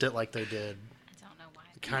 to twist it like they did. I don't know why.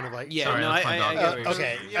 Kind of like Yeah, Sorry, no, that's my dog. I get what you're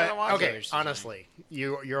okay, saying. Yeah, watch okay. it. Honestly,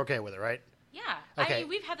 you're okay with it, right? Yeah. Okay. I mean,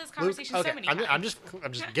 we've had this Luke, conversation okay, so many I'm, times.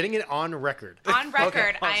 I'm just getting it on record. On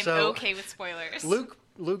record, Okay, I'm so okay with spoilers.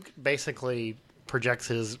 Luke basically projects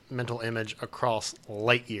his mental image across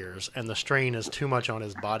light years, and the strain is too much on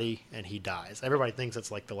his body, and he dies. Everybody thinks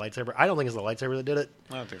it's like the lightsaber. I don't think it's the lightsaber that did it,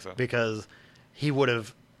 I don't think so. because he would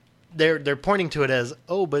have. They're pointing to it as,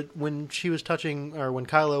 oh, but when she was touching, or when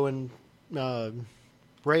Kylo and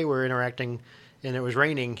Rey were interacting, and it was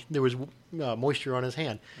raining, there was moisture on his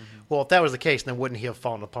hand. Well, if that was the case, then wouldn't he have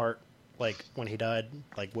fallen apart like when he died?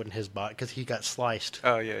 Like, wouldn't his body, because he got sliced,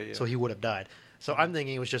 Oh yeah. so he would have died. So I'm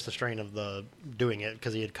thinking it was just a strain of the doing it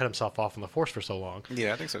because he had cut himself off from the Force for so long,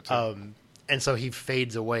 Yeah, I think so too. and so he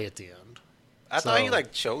fades away at the end. I thought he so-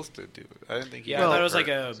 like chose to do it. I didn't think he. Yeah, Well, I thought it was like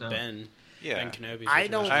a so- Ben Yeah. Kenobi. I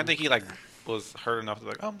situation. don't- I didn't think he like was hurt enough to be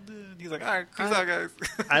like, oh, he's like, all right, peace out, guys.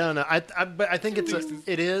 I don't know. But I think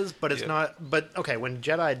it is, but it's Yeah. not. But okay, when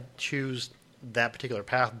Jedi choose that particular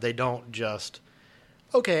path, they don't just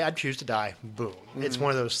okay. I choose to die. Boom. It's one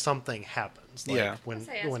of those something happens. Like Yeah. When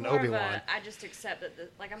Say, it's when more of Obi-Wan. I just accept that.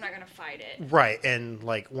 Like I'm not gonna fight it. Right, and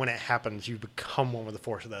like when it happens, you become one with the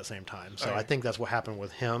Force at that same time. So I Right. think that's what happened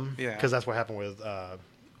with him. Yeah. Because that's what happened with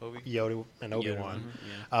Obi? Yoda and Obi-Wan.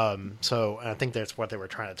 Yeah. So and I think that's what they were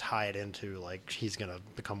trying to tie it into. Like he's gonna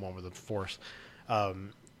become one with the Force.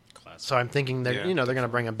 Classic. So I'm thinking that Yeah, they're gonna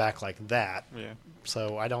bring him back like that. Yeah.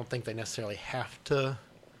 So I don't think they necessarily have to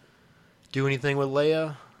do anything with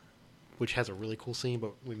Leia. which has a really cool scene,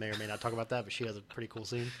 but we may or may not talk about that. But she has a pretty cool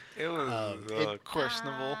scene. It was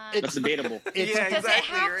questionable. That's debatable. Yeah, Does it exactly,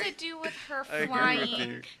 have right? to do with her I agree with flying?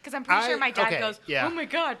 you. Because I'm pretty sure my dad okay, goes, yeah. "Oh my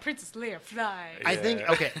God, Princess Leia flies." I think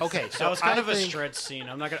okay. So That was kind I of a think- stretch scene.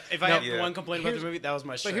 I'm not gonna. If I No, have yeah. one complaint about the Here's- movie, that was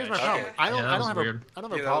my But stretch. here's my problem. Okay. I don't Yeah, that was have weird. a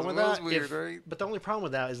Yeah, problem that with was that. weird, right? But the only problem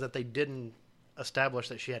with that is that they didn't establish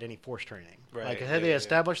that she had any force training. Right, Like, yeah, had they yeah.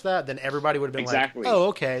 established that, then everybody would have been Exactly. like, "Oh,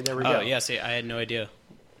 okay, there we go." Oh yeah, see, I had no idea.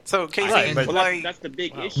 So Casey, Right, but- Well, like, that's the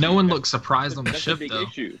big issue. No one looked surprised on the That's ship the big though.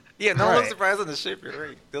 issue. yeah, no one was Right. surprised on the ship. You're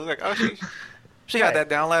right. They was like, oh, she got Right. that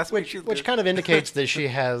down last week. Which, She's which good. kind of indicates that she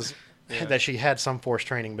has Yeah. that she had some force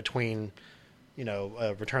training between,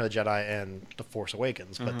 Return of the Jedi and The Force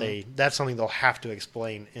Awakens. But that's something they'll have to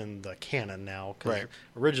explain in the canon now. 'Cause Right.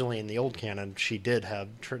 originally in the old canon, she did have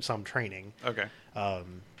some training. Okay.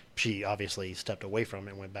 She obviously stepped away from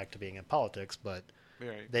it and went back to being in politics, but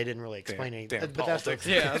Right. they didn't really explain anything. damn But that's the- politics.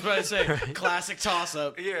 Yeah, I was about to say classic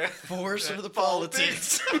toss-up. Yeah. Force or the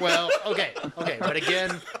Politics. politics. Well, okay, but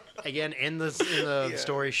again, in the Yeah.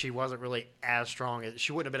 story, she wasn't really as strong.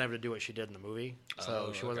 She wouldn't have been able to do what she did in the movie, so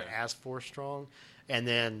Oh, she wasn't okay. as force strong. And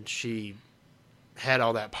then she had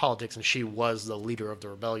all that politics, and she was the leader of the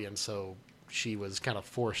rebellion, so she was kind of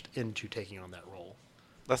forced into taking on that role.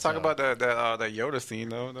 Let's talk So- about that Yoda scene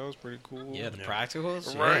though. That was pretty cool. Yeah, the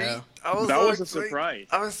practicals. Right. Yeah. I was That so was a excited. surprise.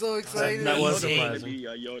 I was so excited. That was Yoda surprising. to be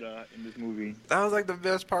Yoda in this movie. That was like the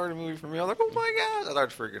best part of the movie for me. I was like, oh my god! I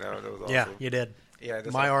started freaking out. That was awesome. Yeah, you did. Yeah,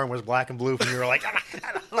 just My like, arm was black and blue, and you were like,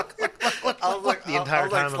 look, I was like, the entire I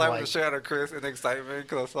was like time. I'm slapping like- the shit out of Chris in excitement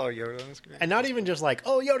because I saw Yoda on the screen. and not even just like,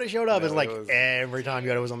 oh, Yoda showed up. No, It's like it was- every time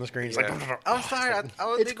Yoda was on the screen, it's Yeah. like, I'm sorry. I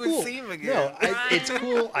was it's think cool. we'd see him again. No, it's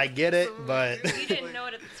cool. I get it, but You didn't know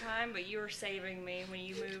it at the time, but you were saving me when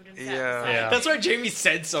you moved and sat Yeah. beside Yeah. me. That's why Jamie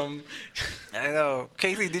said some. I know.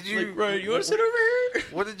 Casey, did you? Like, right, you want to sit over here?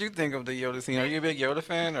 What did you think of the Yoda scene? Are you a big Yoda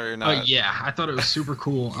fan or not? Yeah, I thought it was super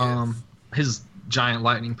cool. His giant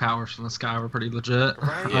lightning powers from the sky were pretty legit.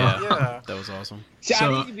 Right? Yeah. Yeah. That was awesome. See, So-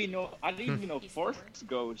 I didn't even know Force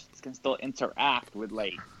ghosts can still interact with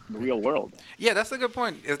like the real world. Yeah, that's a good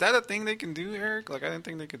point. Is that a thing they can do, Eric? Like, I didn't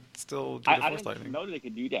think they could still do the I force didn't lightning. know they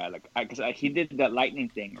could do that. Like, because he did that lightning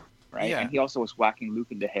thing, right? Yeah. And he also was whacking Luke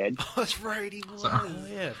in the head. That's right, he was. So- Oh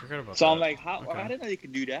yeah, I forgot about So that. I'm like, how? Okay. I didn't know they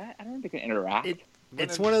could do that. I don't know they can interact.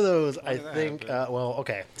 it's one of those. I did that think. happen?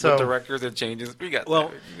 Okay, So so directors and changes. We got Well,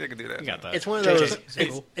 that. They can do that. You got that. it's one of JJ, those. is it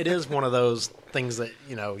cool? It is one of those things that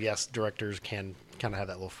yes, directors can kind of have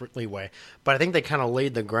that little leeway, but I think they kind of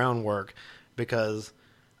laid the groundwork because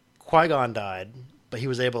Qui-Gon died, but he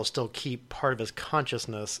was able to still keep part of his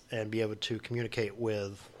consciousness and be able to communicate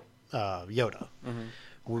with Yoda,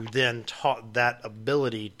 who then taught that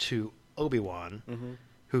ability to Obi-Wan,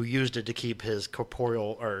 who used it to keep his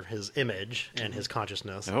corporeal or his image and his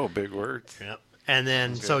consciousness. Oh, big words. Yep. And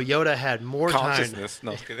then so Yoda had more time. Consciousness.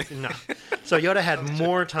 No, I was kidding. No. So Yoda had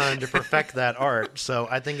more time to perfect that art. So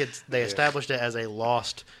I think they established it as a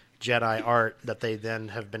lost Jedi art that they then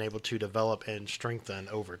have been able to develop and strengthen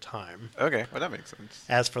over time. Okay, well that makes sense.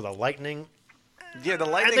 As for the lightning, Yeah, the I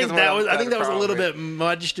lightning. think is what that I'm was having a problem little with. bit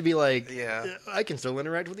much to be like. Yeah. I can still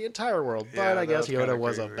interact with the entire world, but Yeah, I that guess was kinda Yoda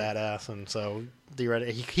was a crazy. badass, and so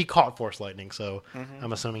theoretically he caught Force lightning. So Mm-hmm.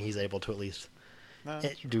 I'm assuming he's able to at least No.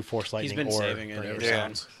 do Force lightning. been or saving it bring ever Yeah,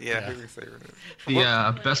 sounds. yeah, Yeah. he was saving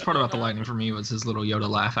it. The best part about the lightning for me was his little Yoda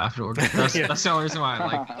laugh afterward. That's the only reason why I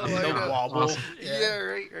like Oh it. my The God. wobble. Awesome. Yeah,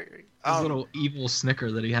 right. His little evil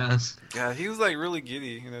snicker that he has. Yeah, he was like really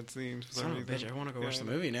giddy in that scene. For Son some of a reason. bitch, I want to go watch Yeah.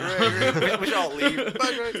 the movie now. Right. We should all leave.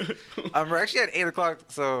 Bye, guys. We're actually at 8 o'clock,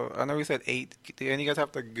 so I know we said 8. Do any of you guys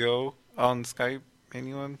have to go on Skype?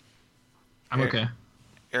 Anyone? I'm Eric? okay.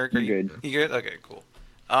 Eric, are I'm you good. You good? Okay, cool.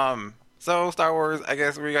 So Star Wars, I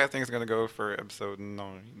guess where you guys think is gonna go for episode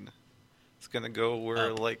 9? It's gonna go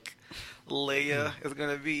where like Leia is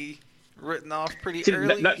gonna be written off pretty See,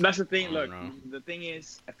 early. that's the thing. I Look, don't know. the thing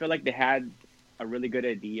is, I feel like they had a really good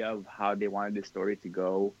idea of how they wanted this story to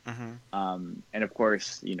go. And of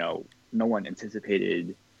course, no one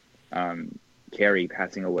anticipated Carrie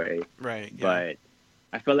passing away. Right. Yeah. But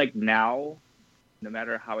I feel like now, no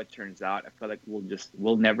matter how it turns out, I feel like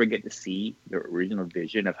we'll never get to see the original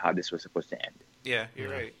vision of how this was supposed to end. Yeah, you're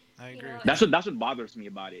right. I agree. know, That's what bothers me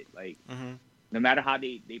about it. Like, Mm-hmm. no matter how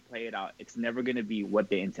they play it out, it's never going to be what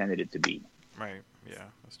they intended it to be. Right. Yeah,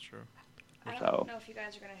 that's true. I don't So- know if you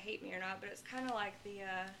guys are gonna hate me or not, but it's kind of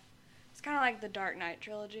like the Dark Knight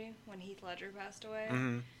trilogy when Heath Ledger passed away.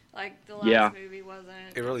 Mm-hmm. Like the last Yeah. movie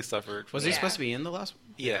wasn't. It really suffered. Was he Yeah. supposed to be in the last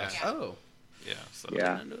one? Yeah. Yeah. Oh, Yeah. So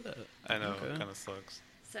Yeah. I didn't know that. I know Okay. it kind of sucks.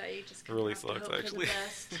 So you just Really have to sucks, hope for the actually.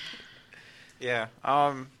 best. Yeah.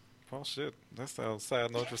 Well, shit. That's a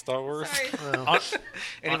sad note for Star Wars. Sorry.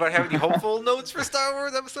 Anybody have any hopeful notes for Star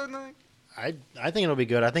Wars Episode 9? I think it'll be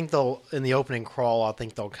good. I think they'll, in the opening crawl, I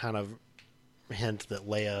think they'll kind of hint that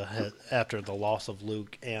Leia, after the loss of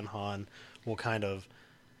Luke and Han, will kind of,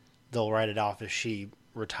 they'll write it off as she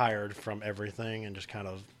retired from everything and just kind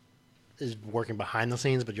of is working behind the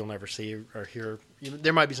scenes, but you'll never see or hear.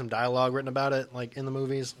 There might be some dialogue written about it, like in the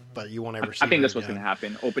movies, but you won't ever see. I think her that's what's again. going to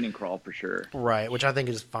happen. Opening crawl for sure. Right, which I think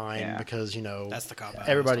is fine because that's the cop out.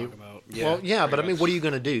 everybody. About. Well, yeah, but I mean, what are you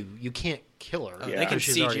going to do? You can't kill her. They can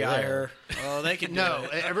She's already CGI there. her. Oh, they can. No,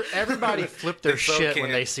 everybody flipped their They so shit can't.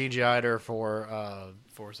 when they CGI'd her for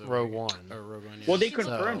Force Rogue One. Or Rogue One. Yeah. Well, they She was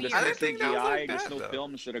confirmed weird. there's I no didn't think that was CGI. that There's bad, no though.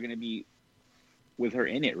 films that are going to be with her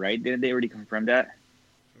in it, right? Didn't they already confirm that?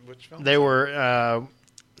 Which film? They were.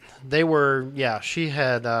 Yeah, she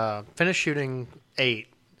had finished shooting 8.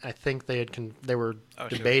 I think they were Oh,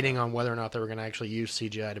 she was debating on whether or not they were going to actually use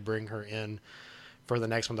CGI to bring her in for the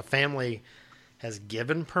next one. The family has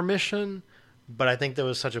given permission, but I think there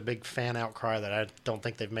was such a big fan outcry that I don't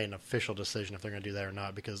think they've made an official decision if they're going to do that or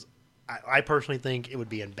not. Because I personally think it would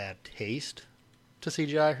be in bad taste to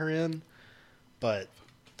CGI her in, but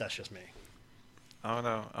that's just me. I don't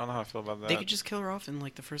know how I feel about that. They could just kill her off in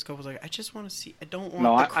like the first couple. Like, I just want to see. I don't want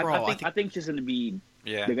No, the I crawl. think she's going to be.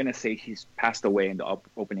 Yeah. They're going to say she's passed away in the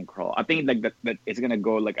opening crawl. I think like that it's going to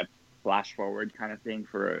go like a flash forward kind of thing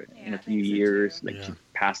for in I a few think so, years. too. Like Yeah. she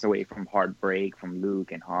passed away from heartbreak from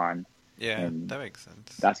Luke and Han. Yeah, and that makes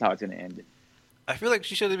sense. That's how it's going to end. I feel like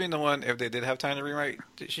she should have been the one, if they did have time to rewrite,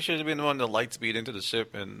 she should have been the one to light speed into the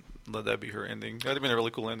ship and let that be her ending. That would have been a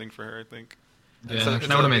really cool ending for her, I think. Yeah, Instead- that instead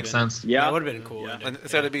would of have made being- sense. Yeah, That would have been a cool. Yeah. ending. And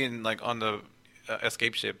instead of being like on the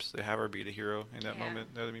escape ships, they have her be the hero in that Yeah.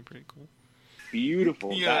 moment. That would have been pretty cool.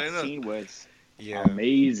 Beautiful. Yeah, I That know. scene was Yeah.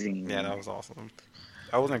 amazing. Yeah, that was awesome.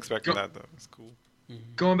 I wasn't expecting Go- that, though. It's cool.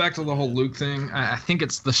 Going back to the whole Luke thing, I think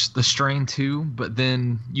it's the strain too. But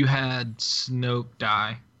then you had Snoke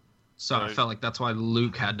die, so I Right. felt like that's why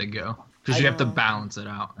Luke had to go because you have to balance it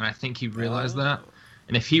out. And I think he realized that.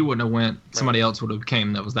 And if he wouldn't have went, somebody else would have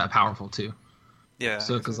came that was that powerful too. Yeah.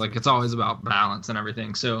 So because like it's always about balance and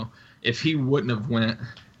everything. So if he wouldn't have went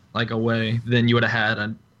like away, then you would have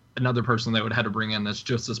had another person they would have had to bring in that's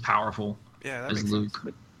just as powerful Yeah, that as makes Luke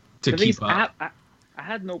sense. to The thing keep is, up. I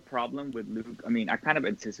had no problem with Luke. I mean, I kind of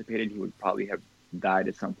anticipated he would probably have died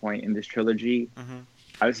at some point in this trilogy. Mhm.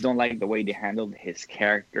 I just don't like the way they handled his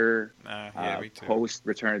character Yeah, me too. post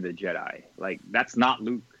Return of the Jedi. Like that's not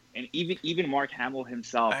Luke. And even Mark Hamill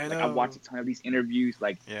himself, I like know. I've watched a ton of these interviews.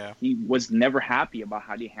 Like Yeah. he was never happy about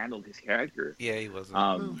how they handled his character. Yeah, he wasn't.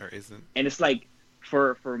 Or isn't. And it's like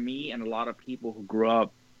for me and a lot of people who grew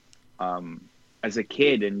up as a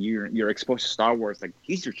kid and you're exposed to Star Wars, like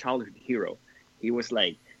he's your childhood hero. He was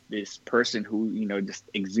like this person who just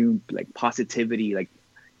exumed like positivity. Like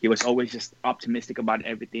he was always just optimistic about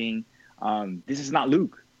everything. This is not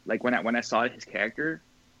Luke. Like when I saw his character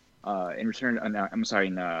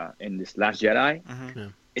in this Last Jedi,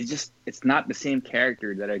 Mhm. it's not the same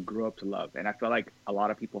character that I grew up to love. And I feel like a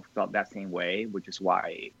lot of people felt that same way, which is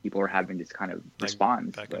why people are having this kind of Like,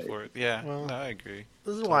 response. Back and But forth. Yeah. Well- No, I agree.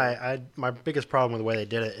 This is why my biggest problem with the way they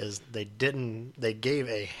did it is they gave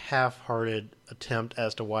a half-hearted attempt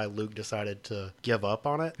as to why Luke decided to give up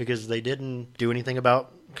on it, because they didn't do anything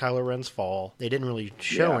about Kylo Ren's fall. They didn't really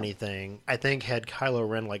show Yeah. anything. I think had Kylo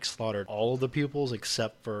Ren like slaughtered all of the pupils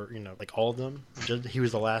except for like all of them, he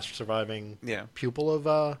was the last surviving Yeah. pupil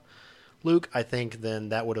of Luke, I think then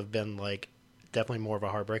that would have been like definitely more of a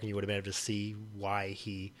heartbreak, and you would have been able to see why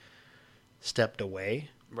he stepped away,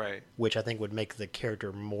 Right. which I think would make the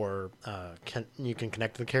character more you can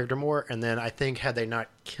connect to the character more. And then I think had they not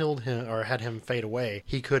killed him or had him fade away,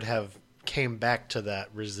 he could have came back to that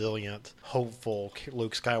resilient, hopeful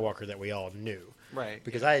Luke Skywalker that we all knew. Right.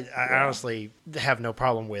 Because I honestly have no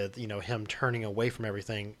problem with him turning away from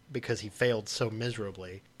everything because he failed so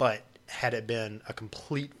miserably. But had it been a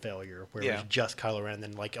complete failure where it was Yeah. just Kylo Ren,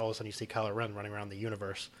 then like all of a sudden you see Kylo Ren running around the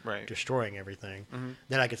universe, Right. destroying everything,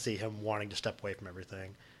 then I could see him wanting to step away from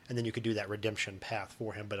everything. And then you could do that redemption path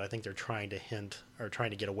for him. But I think they're trying to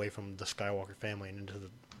trying to get away from the Skywalker family and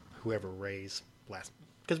into whoever Rey's last.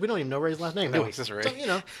 Because we don't even know Rey's last name, do No, we? it's just Rey.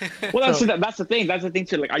 So, Well, that's So- that's the thing. That's the thing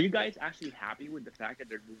too. Like, are you guys actually happy with the fact that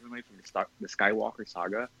they're moving away from the Skywalker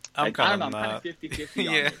saga? I'm Like, I don't kinda know. I'm kind not. of 50-50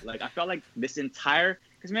 on Yeah. it. Like, I felt like this entire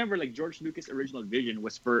because remember, like George Lucas' original vision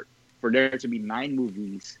was for there to be 9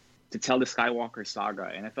 movies to tell the Skywalker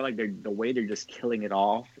saga, and I feel like the way they're just killing it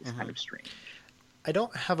off is kind of strange. I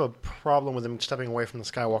don't have a problem with them stepping away from the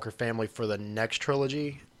Skywalker family for the next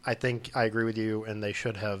trilogy. I think I agree with you, and they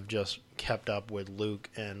should have just kept up with Luke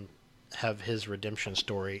and have his redemption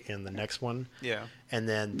story in the next one. Yeah. And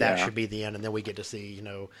then that Yeah. should be the end, and then we get to see,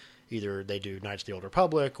 either they do Knights of the Old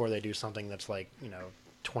Republic or they do something that's like,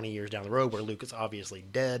 20 years down the road where Luke is obviously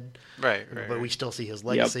dead. Right. But we still see his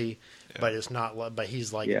legacy. Yeah. But it's not. But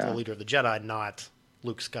he's like Yeah. the leader of the Jedi, not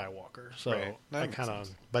Luke Skywalker. So Right. That I makes kind of.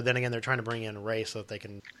 sense. But then again, they're trying to bring in Rey so that they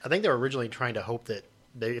can. I think they were originally trying to hope that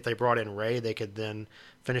if they brought in Rey, they could then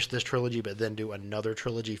finish this trilogy, but then do another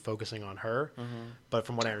trilogy focusing on her. But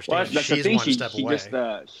from what I Well, understand, that's the she's thing. one step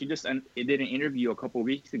away. She just did an interview a couple of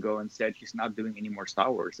weeks ago and said she's not doing any more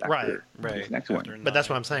Star Wars after this next one. But that's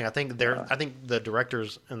what I'm saying. I think I think the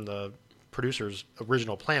directors and the producers'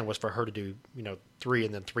 original plan was for her to do 3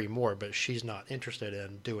 and then 3 more, but she's not interested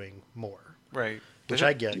in doing more. Right. Which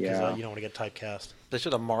I get because Yeah. you don't want to get typecast. They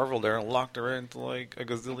should have marveled her and locked her into like a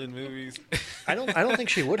gazillion movies. I don't think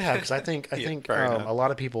she would have because I think fair enough. a lot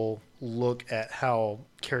of people look at how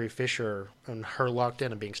Carrie Fisher and her locked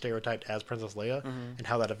in and being stereotyped as Princess Leia and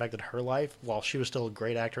how that affected her life. While she was still a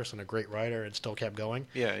great actress and a great writer and still kept going,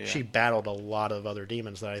 Yeah. she battled a lot of other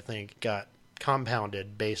demons that I think got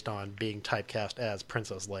compounded based on being typecast as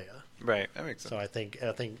Princess Leia. Right. That makes sense. So I think like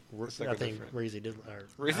a different- Razy Diddley.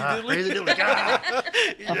 Razy Diddley? Razy Diddley. God.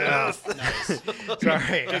 Yeah.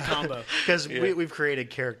 Sorry. Good combo. Because we've created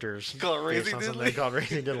characters Called Razy based on something Diddley? called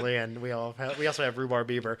Razy Diddley, and we also have Rhubarb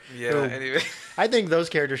Beaver. Yeah. who Anyway. I think those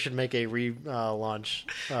characters should make a relaunch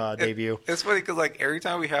debut. It's funny because like every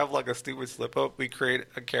time we have like a stupid slip up, we create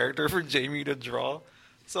a character for Jamie to draw.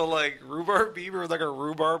 So like Rhubarb Beaver is like a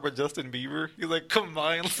rhubarb but Justin Bieber. He's like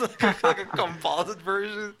combined like a composite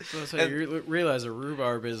version. So And- you realize a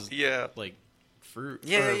rhubarb is Yeah. like fruit.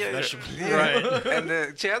 Yeah, or yeah, vegetable. yeah. Right. And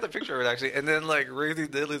then she had the picture of it actually. And then like Razy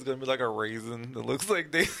Diddley's gonna be like a raisin that looks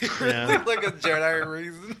like Daisy Yeah. like a Jedi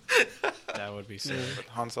raisin. That would be sick.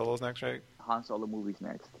 Han Solo's next, right? Han Solo movie's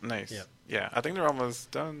next. Nice. Yep. Yeah, I think they're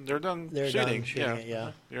almost done. They're done They're shooting. done shooting it,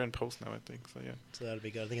 yeah. They're in post now, I think. So yeah, So that'd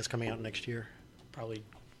be good. I think it's coming out next year. Probably.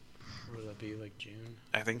 What would that be, like June?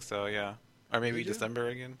 I think so. Yeah, or maybe They do? December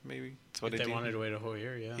again. Maybe that's what If they they do. wanted to wait a whole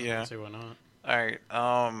year, yeah. Yeah. I'd say why not? All right.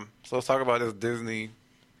 So let's talk about this Disney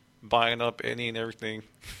buying up any and everything.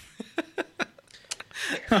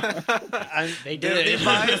 They did Disney it.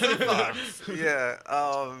 buying some Fox. Yeah.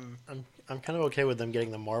 I'm kind of okay with them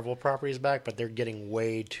getting the Marvel properties back, but they're getting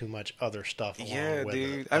way too much other stuff along Yeah, with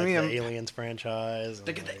dude. it. I Like mean, the Aliens franchise.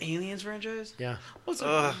 They and get the like- Aliens franchise? Yeah. What's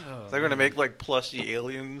They're gonna make like plushy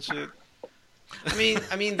aliens and shit.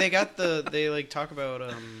 I mean, they got they like talk about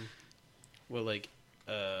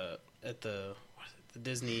at the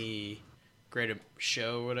Disney Great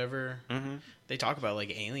Show, whatever. Mm-hmm. They talk about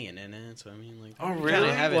like Alien in it, so I mean, like, Oh, they really?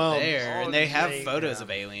 kinda have it Well, there, and they have they- photos yeah.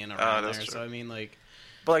 of Alien around that's there. true. So I mean, like,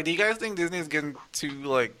 But like, do you guys think Disney's getting too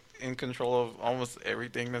like in control of almost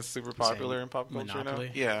everything that's super popular in pop culture monopoly?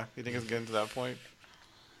 now? Yeah, you think it's getting to that point?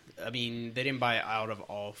 I mean, they didn't buy out of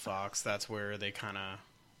all Fox. That's where they kind of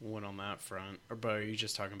went on that front. Or, but are you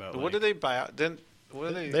just talking about? What did they buy out? What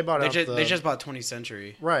did they? They bought out they just bought 20th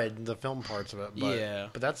Century. right the film parts of it. But, Yeah.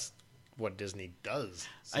 but that's what Disney does.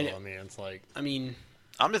 So I I, know. mean, it's like I mean,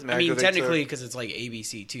 I'm just mad. I mean 'cause they technically took- because it's like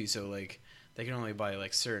ABC too, so like they can only buy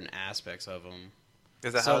like certain aspects of them.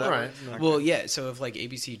 is that so- how that right. works? No. Well, yeah. So if like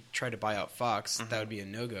ABC tried to buy out Fox, that would be a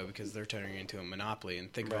no go because they're turning it into a monopoly.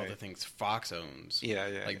 And think of all Right. the things Fox owns. Yeah,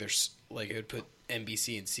 yeah. Like there's like it would put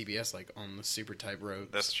NBC and CBS like on the super tight road.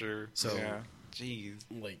 That's true. So- yeah. Jeez.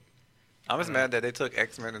 like I'm just mad that they took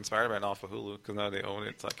X-Men and Spider-Man off of Hulu because now they own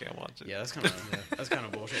it, so I can't watch it. yeah, that's kind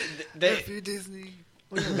of bullshit. Disney.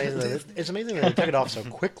 it's amazing. It's amazing that they took it off so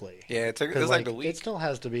quickly. Yeah, it took 'Cause, it's like the week. it still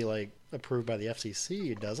has to be like approved by the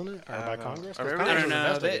FCC, doesn't it, or I by don't know. Congress? I 'Cause remember- I Congress don't was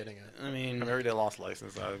know. investigating it. I mean, I remember they lost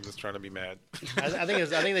license. I'm just trying to be mad. I think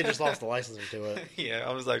they just lost the licensing to it. Yeah,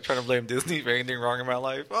 I was like trying to blame Disney for anything wrong in my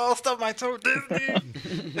life. Oh, stop my toe, Disney!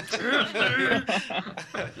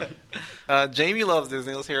 Jamie loves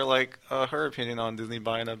Disney. Let's hear like her opinion on Disney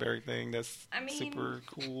buying up everything. That's I mean- super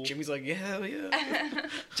cool. Jimmy's like, yeah, hell yeah.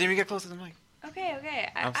 Jamie, get close to the mic. Okay.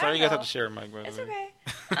 I'm I sorry, you guys know. have to share a mic. By the It's way.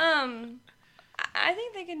 okay. I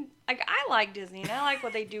think they can. Like, I like Disney, and I like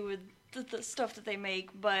what they do with the stuff that they make.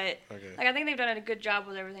 But Okay. like, I think they've done a good job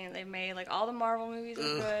with everything that they've made. Like, all the Marvel movies are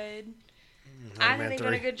good. I Iron think Man they've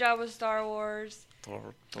done a 3. good job with Star Wars.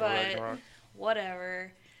 Thor But Ragnarok.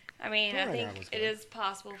 whatever. I mean, Thor I think Ragnarok was it good. is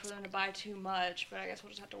possible for them to buy too much, but I guess we'll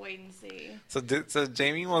just have to wait and see. So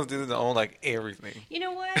Jamie wants Disney to own like everything. You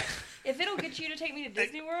know what? If it'll get you to take me to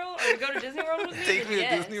Disney World or to go to Disney World with me, Take then me to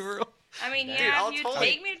yes. Disney World. I mean, Dude, yeah, I'll if you totally-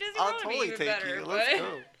 take me to Disney I'll World, totally it'd be even take better. you. Let's but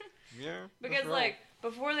go. Yeah. because let's roll. like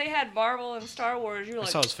before they had Marvel and Star Wars, you were I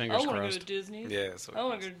like, saw his fingers I want to go crossed. to Disney. Yeah, so I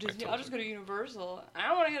want to go to Disney. I'll just go to Universal. I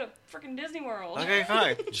don't want to go to freaking Disney World. Okay,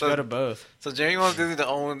 fine. You should go to both. So Jamie wants Disney to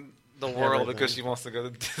own the world Everything. because she wants to go to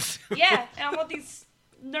Disney. Yeah, and I want these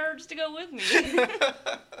nerds to go with me.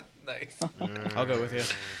 Nice. I'll go with you.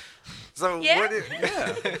 So Yeah? what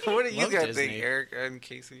do you Love guys Disney. think, Eric and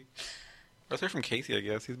Casey? Let's hear from Casey, I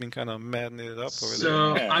guess. He's been kind of madding it up over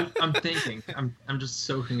So there. I'm thinking. I'm just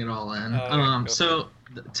soaking it all in. Go So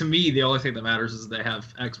to me, the only thing that matters is they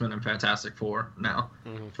have X-Men and Fantastic Four now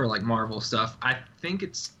for like Marvel stuff. I think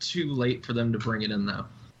it's too late for them to bring it in though.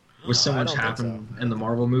 With so I much don't think happened in the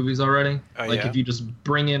Marvel movies already. Oh, like yeah? if you just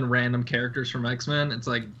bring in random characters from X-Men, it's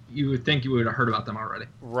like you would think you would have heard about them already.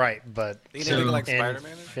 Right, but You So- think like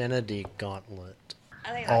Spider-Man? Infinity Gauntlet,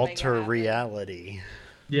 I think that'd make it alter happen. reality.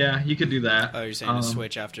 Yeah, you could do that. Oh, you're saying to Um,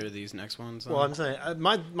 switch after these next ones? Well, I'm saying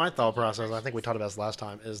my thought process. I think we talked about this last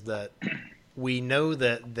time. Is that we know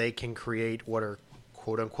that they can create what are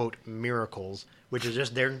quote unquote miracles, which is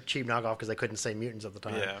just their cheap knockoff because they couldn't say mutants at the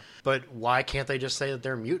time. Yeah. But why can't they just say that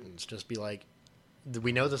they're mutants? Just be like,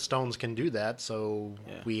 we know the stones can do that, so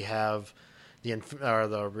Yeah. we have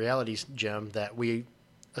the reality gem that we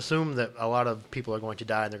assume that a lot of people are going to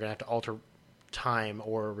die and they're going to have to alter time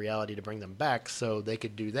or reality to bring them back, so they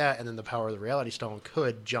could do that, and then the power of the reality stone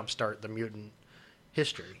could jumpstart the mutant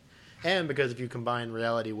history. And because if you combine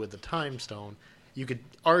reality with the time stone, you could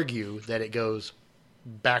argue that it goes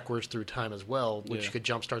backwards through time as well, which Yeah. could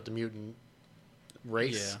jumpstart the mutant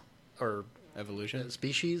race or Evolution?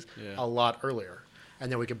 species Yeah. a lot earlier,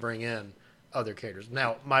 and then we could bring in other characters.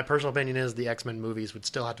 Now, my personal opinion is the X-Men movies would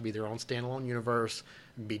still have to be their own standalone universe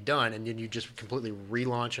and be done, and then you just completely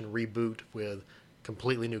relaunch and reboot with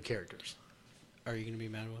completely new characters. Are you going to be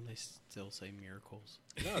mad when they still say miracles?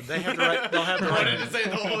 No, they have the right. They'll have the right.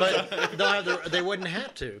 But they'll have the. They wouldn't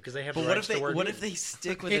have to because they have the rights to word What it. if they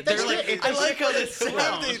stick with If it? they They're stick- like, if I they like stick how with this it-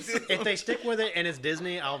 sounds. If they stick with it and it's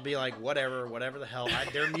Disney, I'll be like, whatever the hell.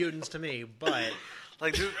 They're mutants to me, but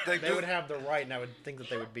Like, they would have the right, and I would think that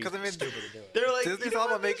they would be 'Cause, I mean, stupid to do it. They're like, Disney's you know all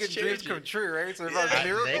what, about making let's dreams change come it. true, right? So about They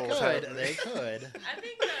miracles. could. happening. They could. I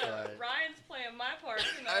think Right. Ryan's playing my part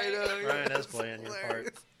tonight. I know. Ryan is playing your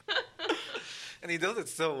part. And he does it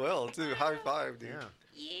so well, too. High five, dude. Yeah.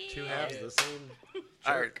 Yeah. Two halves of the same.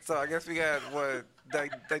 All right, so I guess we got what?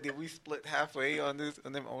 Did we split halfway on this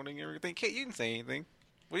and them owning everything? Kate, you didn't say anything.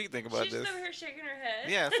 What do you think about She's this? just over here shaking her head.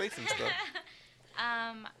 Yeah, say some stuff.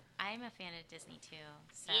 I'm a fan of Disney too.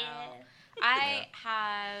 So Yeah. I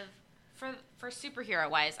have for superhero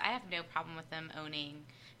wise, I have no problem with them owning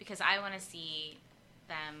because I want to see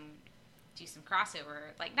them do some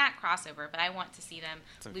crossover, like not crossover, but I want to see them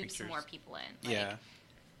Some loop some features. more people in. Like, Yeah.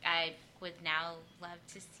 I would now love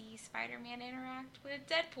to see Spider-Man interact with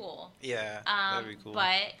Deadpool. Yeah, that'd be cool.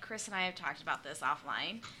 But Chris and I have talked about this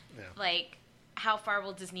offline. Yeah. Like, how far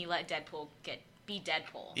will Disney let Deadpool be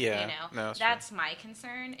Deadpool? Yeah, you know, no, that's that's my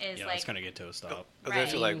concern. Is Yeah, like, it's going to get to a stop. But they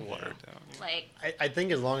feel like Right. watered down. like I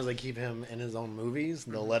think as long as they keep him in his own movies,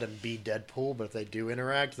 they'll let him be Deadpool. But if they do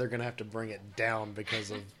interact, they're gonna have to bring it down because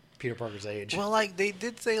of Peter Parker's age. Well, like they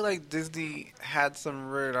did say, like Disney had some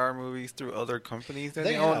rated R movies through other companies that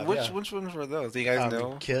They they own. have, Which yeah. which ones were those? Do you guys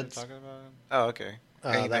know? Kids. What I'm talking about? Oh, okay.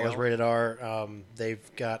 that Anything was else? rated R.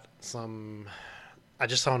 They've got some. I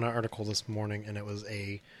just saw an article this morning, and it was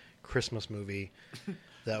a Christmas movie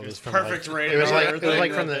that was from perfect like, rated It was R like it was thing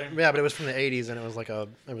like from right the there. but it was from the '80s, and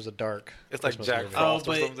it was a dark. It's like Christmas Jack movie. Frost.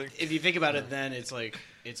 Oh, or but something. if you think about it, then it's like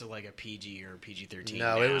a PG or PG-13.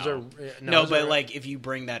 No, it was now. a No, it was but a- like if you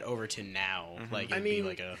bring that over to now, like I it'd mean- be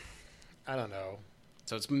like a. I don't know.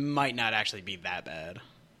 So it might not actually be that bad.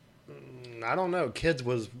 I don't know. Kids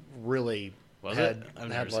was really Was had, it? I've had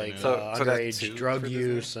never seen like it. So that's underage two drug for Disney?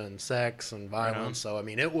 use and sex and violence. So I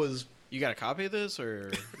mean, it was. You got a copy of this,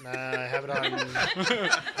 or I have it on. I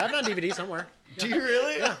have it on DVD somewhere. do you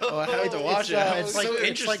really? Yeah. Oh, I have to watch it. I was It's like so it's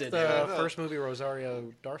interested. like the Yeah. first movie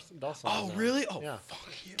Rosario Dawson. Oh, was in. really? Oh, yeah. fuck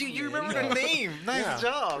you. Dude, you remember the name? Nice Yeah.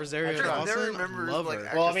 job. Rosario I Dawson? never remember Love like.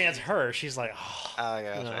 her. Well, I mean, it's her. She's like, oh, Oh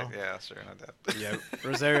yeah, you know. right. Yeah, sure, not that. Yeah,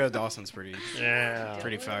 Rosario Dawson's pretty yeah.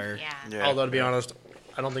 pretty fire. yeah. Yeah. Although to be honest,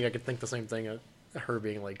 I don't think I could think the same thing of her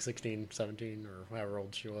being like 16, 17, or however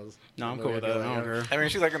old she was. No, I'm Maybe cool with I'd be that. I like, don't yeah. care. I mean,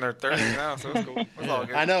 she's like in her 30s now, so it's cool. It's all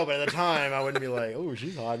good. I know, but at the time, I wouldn't be like, "Oh,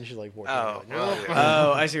 she's hot," and she's like 14. Oh, Like, well, "Oh." yeah.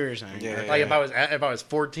 Oh, I see what you're saying. Yeah. Like if I was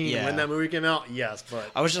 14 Yeah. when that movie came out, yes,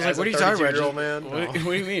 but I was just as like, what a are you talking about? 32-year-old man? What, No.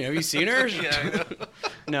 what do you mean? Have you seen her? Yeah, I know.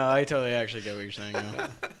 No, I totally actually get what you're saying.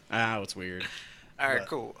 Though. It's weird. All right, But-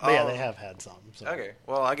 cool. But yeah, they have had some. So. Okay,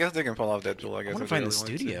 well, I guess they can pull off Deadpool. I guess I want to if find they the really want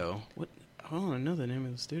to. studio. What? Oh, Oh, I know the name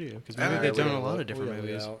of the studio because Yeah, maybe they've we done a will lot of look- different we'll look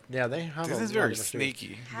it movies. out. Yeah, they have. This a is lot very of different studios.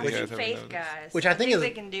 sneaky. Have You some guys haven't faith, noticed. guys. Which I think is- they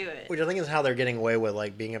can do it. Which I think is how they're getting away with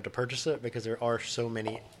like being able to purchase it because there are so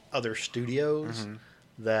many other studios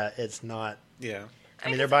that it's not. Yeah. I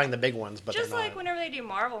mean, they're buying the big ones, but Just they're like not. whenever they do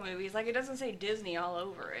Marvel movies, like it doesn't say Disney all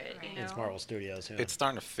over it. Right. You know? It's Marvel Studios. Yeah. It's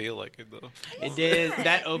starting to feel like it though. It did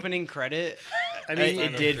that opening credit. I mean,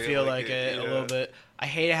 mean, it did feel like it a little bit. I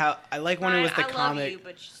hate how I like when it was the I comic. Love you,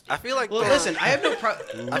 but I feel like Well, Thor- listen, I have no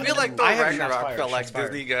problem. I feel like Thor I have- Ragnarok Shots fired, felt like shots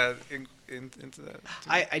fired. Disney got into that.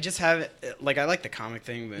 I just have like I like the comic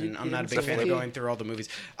thing, but I'm not a big fan of going through all the movies.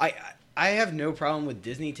 I have no problem with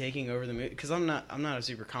Disney taking over the movie because I'm not a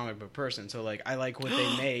super comic book person. So like I like what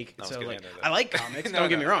they make. No, I was so kidding, like I know that. I like comics. No, Don't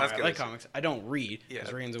get me no, wrong. I was I kidding. like comics. I don't read because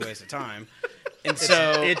Yeah. reading's a waste of time. And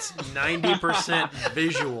so it's 90%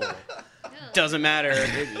 visual. doesn't matter.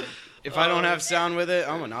 If I don't have sound with it,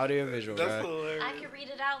 I'm an audio visual That's guy. hilarious. I could read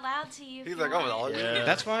it out loud to you. if He's you like, oh, want. all Yeah.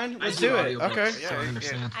 That's fine. Let's do do it. audiobooks, Okay. so I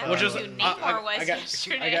understand. I Well, learned just who Namor was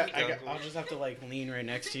yesterday. I'll just have to like lean right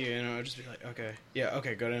next to you, and I'll just be like, okay, yeah,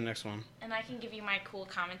 okay, go to the next one. And I can give you my cool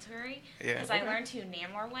commentary Yeah. because I learned who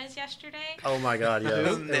Namor was yesterday. Oh my god, yeah. It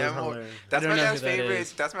was It was Namor. hilarious. That's I my don't know dad's who that favorite.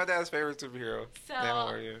 is. That's my dad's favorite superhero. So,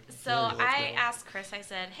 Namor, yeah. so I asked Chris. I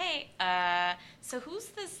said, "Hey, so who's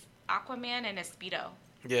this Aquaman in a speedo?"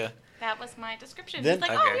 Yeah. That was my description. Then- He's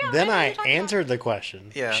like, Okay. "Oh yeah." Then know I what you're talking answered the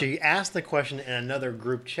question. Yeah. She asked the question in another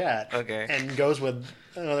group chat. Okay. And goes with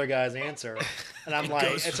another guy's answer. And I'm like,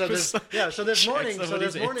 goes and so this, with yeah. So this checks morning, so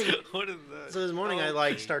somebody's this morning, What is that? so this morning, I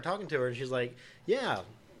like start talking to her, and she's like, "Yeah,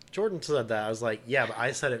 Jordan said that." I was like, "Yeah, but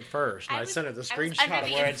I said it first." And I was- sent her the I was screenshot under of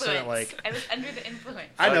the where I'd sent it. influence. Like, I was under the influence.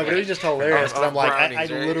 I know, but it was just hilarious because I'm like, I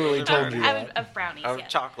brownies, right? literally told you Brownies. that. Of brownies. Of yeah.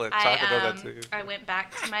 chocolate. I, Chocolate does that too. I went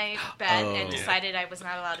back to my bed and Oh. decided I was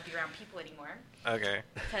not allowed to be around people anymore Okay.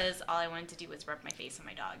 because all I wanted to do was rub my face on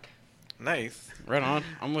my dog. Nice. Right on.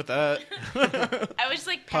 I'm with that. I was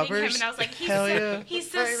like petting him Puppers? and I was like, Hell yeah.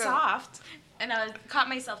 he's so soft. And I caught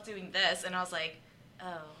myself doing this and I was like,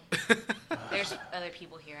 oh, there's other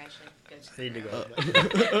people here. I should go to I need to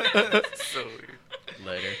the go. So weird.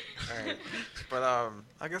 Later. All right. But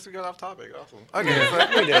I guess we got off topic. Awesome. Okay.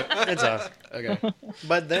 So, We did. It's us. Okay.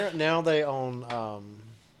 But now they own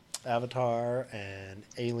Avatar and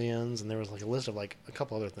Aliens, and there was like a list of like a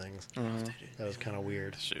couple other things. That was kind of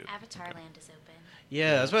weird. shoot. Avatar Land is open.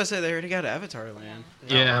 Yeah, I was about to say they already got Avatar Land.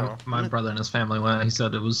 Yeah, wow. my brother and his family went. He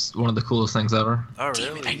said it was one of the coolest things ever. Oh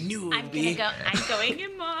really? I knew it I'm would gonna be. go. I'm going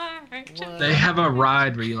in March. They have a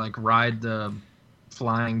ride where you like ride the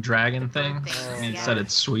flying dragon thing. And he Yeah. said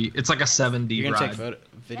it's sweet. It's like a 7D You're gonna ride. take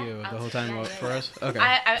video Yeah, the I'll whole take time that, for yeah. us. Okay.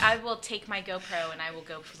 I will take my GoPro and I will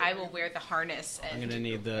go. I will wear the harness I'm and. gonna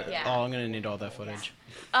need the. Yeah. Oh, I'm gonna need all that footage.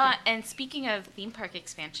 And speaking of theme park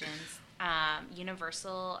expansions,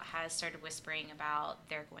 Universal has started whispering about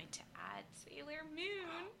they're going to add Sailor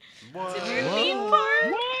Moon What? to their theme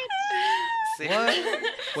park. See? What?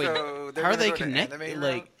 Wait, So they're how are gonna they go the connected? anime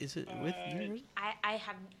Like, route? is it with Universal? I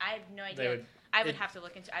have no idea. I would have to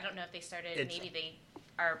look into. I don't know if they started. It's- Maybe they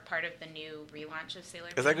are part of the new relaunch of Sailor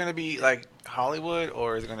Moon. Is that going to be like Hollywood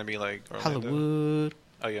or is it going to be like Orlando? Hollywood.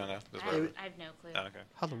 Oh, yeah, no. That's I whatever. have no clue. Oh, okay.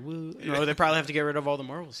 Hollywood. No, they probably have to get rid of all the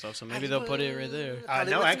Marvel stuff, so maybe they'll put it right there.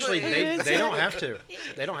 No, actually, they don't have to.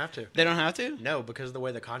 They don't have to. They don't have to? No, because of the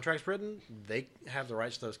way the contract's written, they have the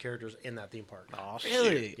rights to those characters in that theme park. Oh,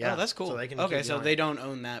 Really? shit. Yeah. Oh, that's cool. So they can okay, keep so going. they don't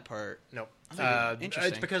own that part. No,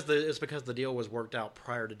 Interesting. it's because the deal was worked out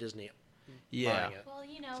prior to Disney Yeah. buying it. Well,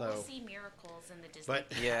 So- we'll see miracles in the Disney.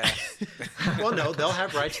 But Yeah. well, no, they'll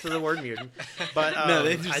have rights to the word mutant. But No,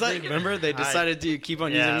 they I decided. think- Remember, they decided to keep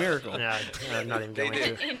on using Miracle. Yeah, I'm not even They going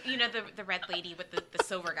did. to. and, the red lady with the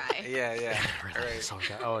silver guy. Yeah, yeah. All right.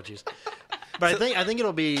 Oh, jeez. But I think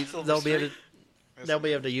it'll be Silver they'll be able Streak. to they'll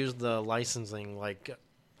be able to use the licensing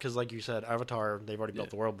because like you said, Avatar they've already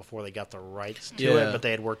built the world before they got the rights to Yeah. it, but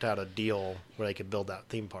they had worked out a deal where they could build that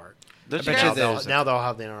theme park. Don't I you bet you guys, there's- Now they'll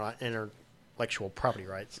have the intellectual property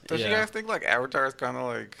rights. don't you Yeah. guys think like Avatar is kind of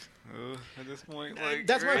like at this point? Like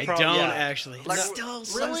That's my I problem, don't yeah. actually. Like, It's still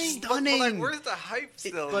so really? stunning. But, like, where's the hype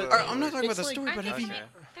still? but- though? I'm not talking It's about the like- story, Aren't but they have you? coming-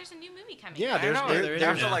 There's a new movie coming. Yeah, I know, there's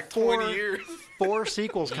after like 20 years. 4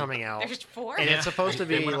 sequels coming out, There's 4. and it's supposed to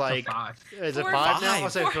They be went up to like 5. is it Four or 5 now? five?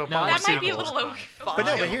 Let's say so No, 5 that might be a sequels. little over. But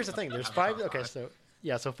no, but here's the thing. There's 5. Okay,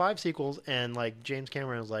 so 5 sequels, and like James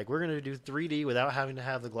Cameron was like, we're gonna do 3D without having to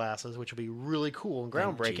have the glasses, which will be really cool and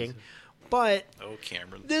groundbreaking. Jesus. But Oh,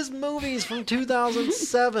 Cameron. this movie's from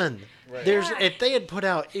 2007. There's Yeah. if they had put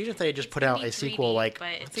out, even if they had just put out a sequel like but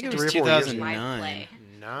it's I think it just was 3 or 4 years 2009. ago. live play.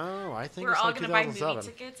 No, I think We're it's all like gonna buy 2007. movie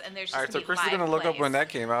tickets, and there's just All right, so gonna be Chris is live gonna look up plays. when that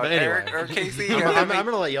came out. But anyway. Eric or Casey, I'm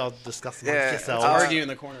gonna let y'all discuss it Yeah, yourselves. I'll argue in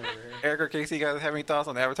the corner over here. Eric or Casey, you guys have any thoughts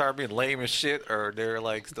on Avatar being lame as shit, or they're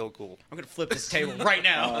like still cool? I'm gonna flip this table right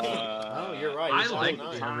now. Oh, you're right. I It's like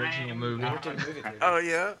all the nice. original movie. Oh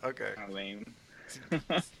yeah, okay. Kinda lame.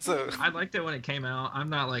 So I liked it when it came out. I'm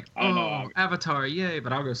not like, I know. oh, Avatar, yay,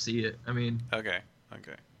 but I'll go see it. I mean, okay.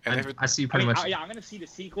 And if it, I see pretty much. I'm gonna see the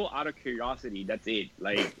sequel out of curiosity. That's it.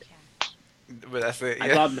 Like, but that's it. I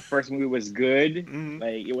Yeah. thought the first movie was good. Mhm.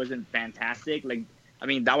 Like, it wasn't fantastic. Like, I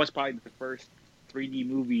mean, that was probably the first 3D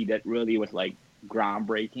movie that really was like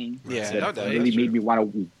groundbreaking. Yeah, that no doubt, really that's made true. me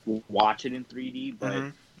want to watch it in 3D. But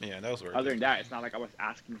Mhm. Yeah, that was worth other it. than that, it's not like I was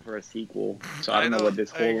asking for a sequel. So I don't know what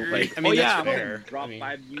this I whole agree. like. I mean, oh that's yeah, I'm fair. gonna drop I mean-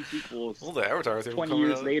 5 new sequels. Well, the Avatar is 20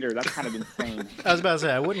 years later. That's kind of insane. I was about to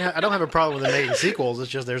say I don't have a problem with them making sequels. It's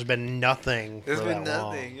just there's been nothing. There's for been that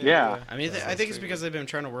long. nothing. Yeah. I mean, Yeah, I think it's that's because they've been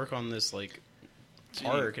trying to work on this like Gee.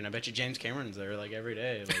 arc, and I bet you James Cameron's there like every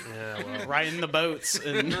day, like Yeah, well, riding the boats,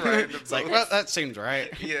 and Riding the it's like, boats. well, that seems right.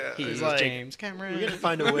 Yeah. He's like, James Cameron. we gotta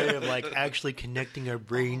find a way of like actually connecting our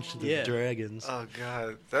brains to the Yeah. dragons. Oh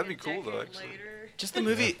god, that'd be cool though. Decade Actually. later. Just the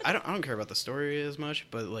movie. I don't care about the story as much,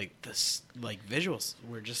 but like this, like visuals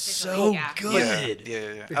were just Visuals, so yeah. good.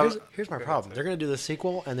 Yeah. But here's my problem. They're gonna do the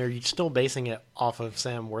sequel, and they're still basing it off of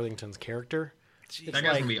Sam Worthington's character. that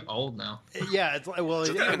guy's gonna be old now. Yeah, it's like, well,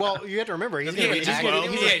 you have to remember he's He gonna, ages he's well.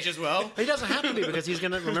 gonna, He ages well. he doesn't have to be because he's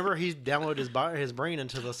gonna remember he's downloaded his brain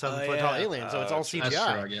into the 7-foot tall yeah. alien, so it's all CGI. That's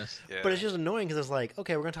true, I guess. Yeah. But it's just annoying because it's like,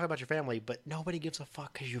 okay, we're gonna talk about your family, but nobody gives a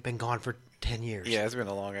fuck because you've been gone for 10 years. Yeah, it's been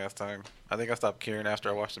a long ass time. I think I stopped caring after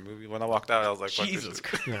I watched the movie. When I walked out, I was like, fuck this Jesus shit.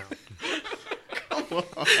 Christ. Yeah.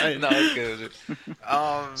 No, it's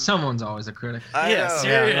good. Someone's always a critic. I Yeah, know. Yeah,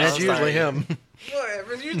 seriously. and it's usually him.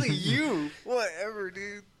 Whatever. It's usually you. Whatever,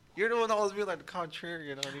 dude. You're the one always being like the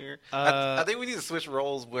contrarian on here. I think we need to switch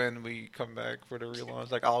roles when we come back for the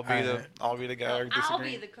relaunch. Like I'll be the guy I'll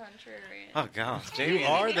disagreeing. be the contrarian. Oh god, You Jamie.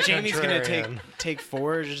 are the Jamie's gonna contrarian. take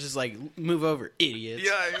 4, just like move over, idiots.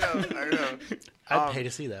 Yeah, I know. I'd pay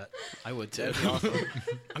to see that. I would too.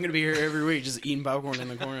 I'm gonna be here every week, just eating popcorn in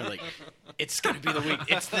the corner. Like, it's gonna be the week.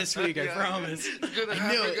 It's this week. I promise. It's gonna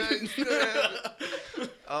I knew happen, it. guys. It's gonna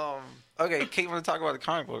happen. Okay, Kate, want to talk about the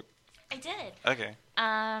comic book? I did. Okay.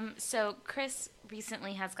 So Chris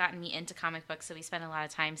recently has gotten me into comic books, so we spend a lot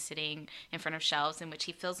of time sitting in front of shelves in which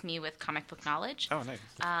he fills me with comic book knowledge. Oh, nice.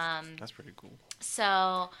 That's pretty cool.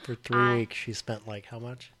 So For 3 weeks, she spent like how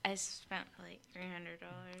much? I spent like $300.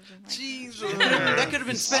 and, like, Jesus. That could have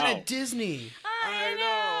been spent Wow. at Disney.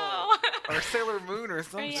 I know. Or Sailor Moon or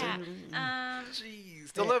something. Yeah. Jeez.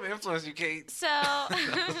 Still love influence you, Kate. So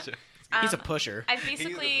He's a pusher. I've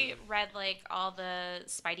basically read like all the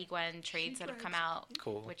Spidey Gwen trades that have come out,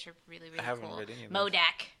 Cool. which are really I haven't cool. read any of those.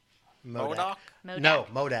 Modak. Modoc? Modak. No,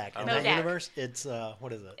 Modak. In that Modak. universe, it's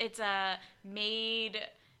what is it? It's made.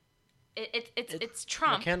 It's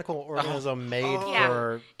Trump. Mechanical organism made Yeah.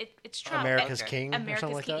 for It's Trump. America's Okay. king or America's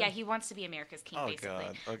something like king. that. Yeah, he wants to be America's king, Oh, basically.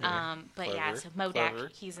 God. Okay. But yeah, Clever. so Modak, Clever.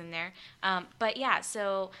 he's in there. But yeah,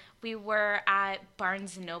 so we were at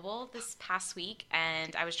Barnes & Noble this past week,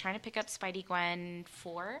 and I was trying to pick up Spidey Gwen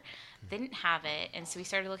 4. Didn't have it, and so we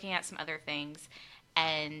started looking at some other things,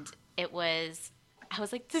 and I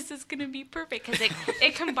was like, this is going to be perfect, because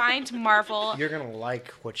it combined Marvel. You're gonna like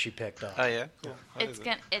what she picked up. Oh, yeah? Cool. What It's is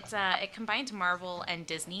it? it combines Marvel and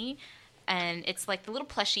Disney, and it's like the little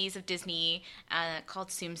plushies of Disney called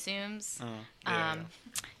Tsum Tsums. Yeah.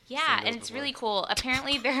 Yeah, Seen and those it's before. really cool.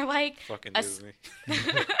 Apparently, they're like Fucking a Disney.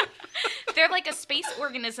 they're like a space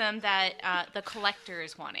organism that the collector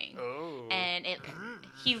is wanting. Oh. And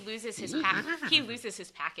he loses his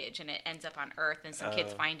package, and it ends up on Earth, and some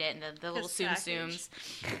kids find it, and the little His Tsum package.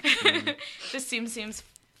 Tsums, the Tsum Tsums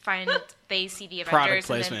they see the Product Avengers,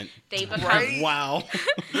 and then placement. they become Right? Wow.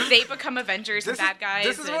 they become Avengers and bad guys.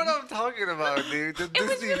 This is and what I'm talking about, dude. The It was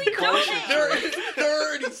Disney really cool. bullshit. They're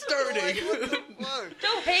already starting. Like, what the fuck?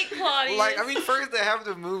 Don't hate Claudius. Like, I mean, first they have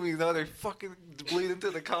the movies, now they fucking bleed into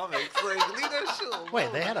the comics. Like, leave that shit alone.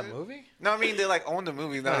 Wait, they had a dude. movie? No, I mean, they like own the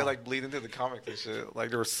movies, now they Oh. like bleed into the comics and shit. Like,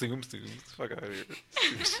 there were Tsum Tsums. Fuck out of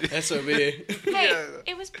here. SOB. hey, Yeah.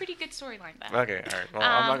 it was pretty good storyline though. Okay, alright. Well,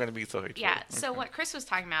 I'm not going to be so hateful. Yeah. So what Chris was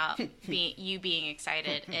talking about, you being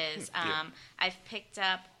excited, is I've picked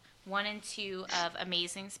up 1 and 2 of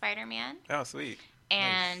Amazing Spider-Man, Oh, sweet.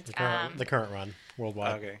 and The current run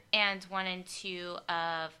worldwide. Okay. and 1 and 2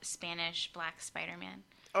 of Spanish Black Spider-Man.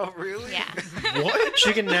 Oh, really? Yeah. What?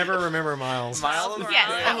 She can never remember Miles. Miles? Yes.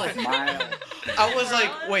 that one. Miles. I was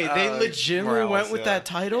like, wait, they legitimately Morales, went with yeah. that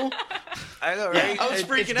title? I know, right? I was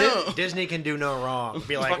freaking It's out. Disney can do no wrong.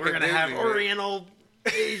 Be like, Fucking we're gonna have Disney, right? Oriental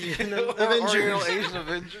Asian Oriental Asian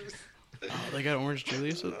Avengers. Oh, they got Orange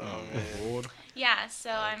Julius. Oh, Lord. Yeah, so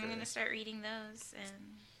I'm gonna start reading those, and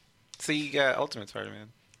So you got Ultimate Spider-Man.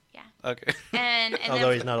 Yeah. Okay. and Although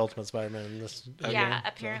then, he's not Ultimate Spider-Man in this. yeah, again,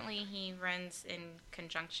 apparently he runs in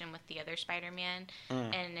conjunction with the other Spider-Man,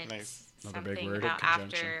 and it's nice. Another big something word, about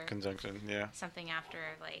conjunction. after Conjunction. Yeah. something after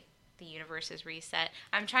like the universe is reset.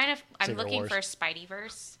 I'm Secret looking Wars. for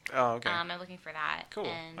Spideyverse. Oh, okay. I'm looking for that. Cool.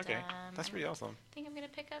 And, Okay. That's pretty awesome. I think I'm gonna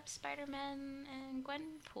pick up Spider-Man and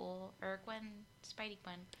Gwenpool or Spidey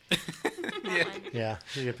Gwen. Yeah. That one. Yeah,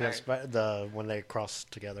 you can pick the when they cross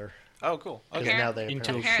together. Oh, cool. 'Cause Okay. now they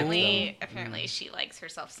Into a apparently Apparently, she likes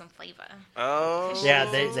herself some flavor. Oh. Yeah,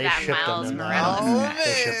 they That shipped them. Miles in, Morales Oh, guy.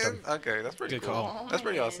 They shipped man. them. Okay, that's pretty Good cool. call. That's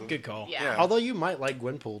pretty awesome. Good call. Yeah. Although you might like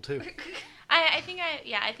Gwenpool too. I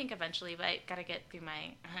think eventually, but I gotta get through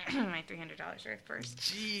my my $300 worth first.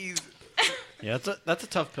 Jeez. Yeah, that's a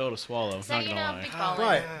tough pill to swallow. So not you gonna know, lie. big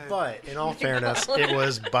ballin'. But in all fairness, it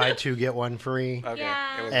was buy two get one free, Okay.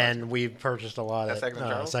 Yeah. It was and we purchased a lot At at Second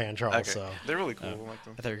Charles? Second Charles. Okay. So They're really cool. I like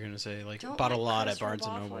them. I thought you were gonna say like Don't bought a let lot Chris at Barnes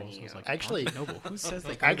and rub off Noble. on So I was you. like, Actually- Barnes and Noble. Who says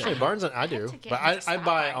they? go actually, there? Barnes and I I do, have to get but mixed I up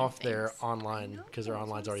buy buying off their things. online because their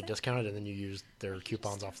online's already discounted, and then you use their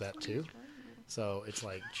coupons off that too. So it's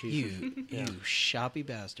like cheap. You Yeah. shoppy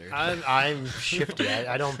bastard. I'm shifty.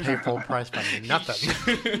 I don't pay full price for nothing.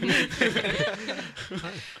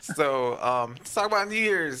 So, let's talk about New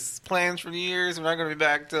Year's. Plans for New Year's. We're not going to be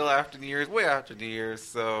back till after New Year's, way after New Year's.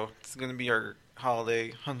 So, it's going to be our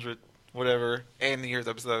holiday, 100, whatever, and New Year's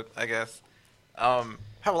episode, I guess. Have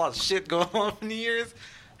a lot of shit going on for New Year's.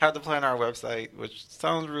 Have to plan our website, which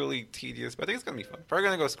sounds really tedious, but I think it's going to be fun. Probably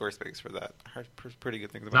going to go Squarespace for that. I heard pretty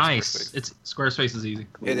good things about Nice. Squarespace. Squarespace is easy.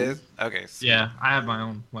 It is? Okay. Sweet. Yeah, I have my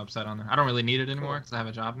own website on there. I don't really need it anymore because I have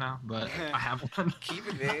a job now, but I have one. Keep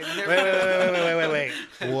it, man. Wait.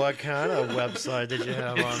 What kind of website did you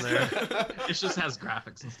have on there? It just has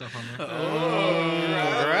graphics and stuff on there.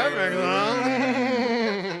 Graphics,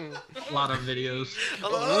 A lot of videos.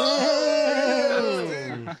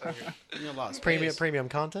 You know, Premium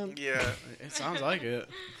content. Yeah. It sounds like it.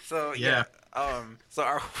 So Yeah. so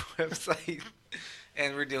our website,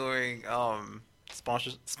 and we're doing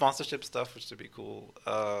sponsorship stuff, which should be cool.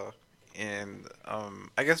 And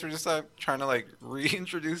I guess we're just trying to like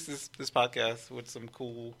reintroduce this podcast with some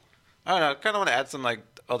cool. I don't know. Kind of want to add some like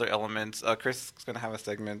other elements. Chris is gonna have a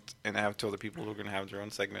segment, and I have two other people who are gonna have their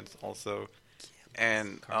own segments also.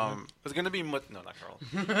 And it's gonna be not Carl.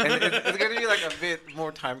 And it's gonna be like a bit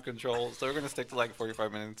more time control. So we're gonna stick to like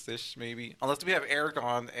 45 minutes ish, maybe, unless we have Eric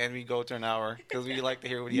on and we go to an hour because we like to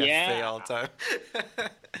hear what he has to say all the time.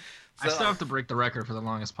 I still have to break the record for the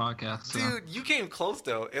longest podcast. So. Dude, you came close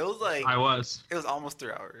though. It was like I was. It was almost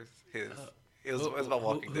 3 hours. It was about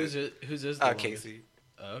Walking Who's Dead. Who's is the longest? Casey.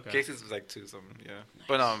 Oh, okay. Casey's was like 2 something. Yeah,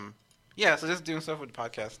 but yeah. So just doing stuff with the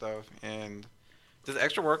podcast stuff and. There's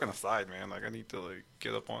extra work on the side, man. Like I need to like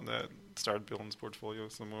get up on that, start building this portfolio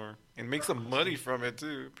some more, and make some money from it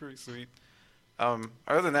too. Pretty sweet.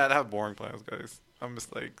 Other than that, I have boring plans, guys. I'm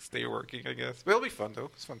just like stay working, I guess. But it'll be fun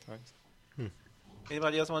though. It's fun times.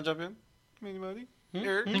 Anybody else want to jump in? Anybody?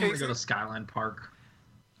 Eric, I think we're Casey? gonna go to Skyline Park.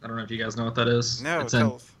 I don't know if you guys know what that is. No, it's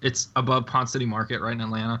tell us. it's above Pond City Market, right in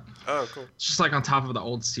Atlanta. Oh, cool. It's just like on top of the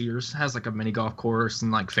old Sears. It has like a mini golf course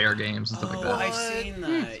and like fair games and stuff like that. I've seen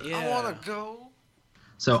that. Yeah. I want to go.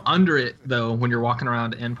 So under it, though, when you're walking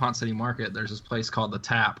around in Pont City Market, there's this place called The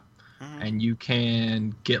Tap, and you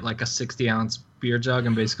can get like a 60-ounce beer jug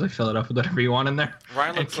and basically fill it up with whatever you want in there Ryan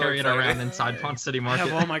and looks so carry it excited. around inside Pont City I Market.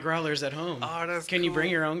 have all my growlers at home. Oh, that's Can you cool. bring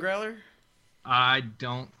your own growler? I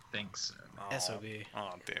don't think so. Oh. SOB.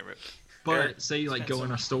 Oh, damn it. But Eric, say you like go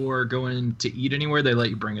in a store, go in to eat anywhere, they let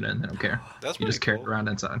you bring it in. They don't care. That's You just pretty carry cool. it around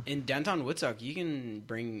inside. In downtown Woodstock, you can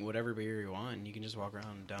bring whatever beer you want. You can just walk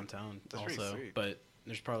around downtown That's pretty also. sweet. But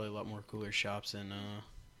there's probably a lot more cooler shops in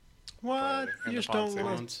What? Probably. You In just the Pond don't City.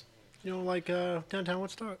 want, Ponds. you don't like downtown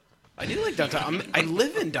Woodstock? I do like downtown. I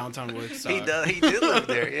live in downtown Woodstock. He does. He did live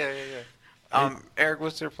there. Yeah. Eric,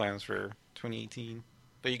 what's your plans for 2018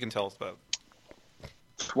 that you can tell us about?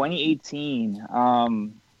 2018.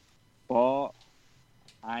 Well,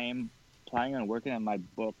 I am planning on working on my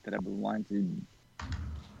book that I've been wanting to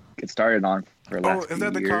get started on for the last Oh, is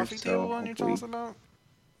that the few years, coffee so table one you're telling us hopefully- about?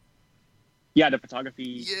 Yeah, the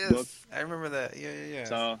photography book. Yes, I remember that. Yeah.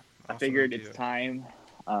 So I Awesome figured idea. it's time.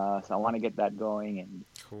 So I want to get that going and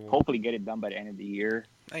Cool. hopefully get it done by the end of the year.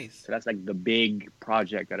 Nice. So that's like the big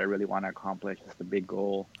project that I really want to accomplish. That's the big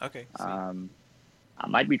goal. Okay. Sweet. I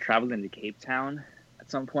might be traveling to Cape Town at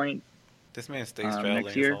some point, This man stays next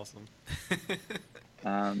traveling. year. It's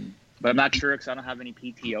awesome. but I'm not sure because I don't have any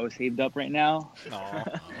PTO saved up right now. Aw,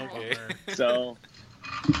 okay. So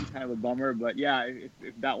kind of a bummer. But yeah,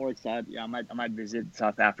 if that works out, yeah, I might visit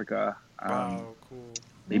South Africa. Wow, cool.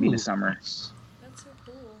 Maybe in the Ooh, summer. nice. That's so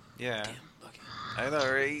cool. Yeah. Damn, lucky. I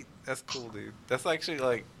know, right? That's cool, dude. That's actually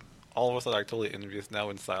like all of us are like totally envious now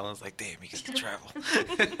in silence. Like, damn, he gets to travel.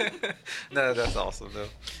 No, that's awesome though.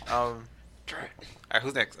 All right,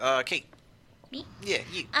 who's next? Kate. Me? Yeah,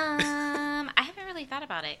 you. I haven't really thought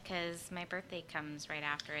about it because my birthday comes right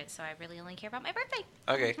after it, so I really only care about my birthday.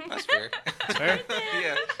 Okay, that's fair. Fair?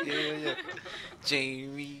 yeah.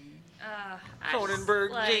 Jamie. I just,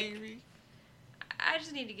 Cronenberg, like, Jamie. I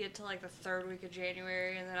just need to get to like the third week of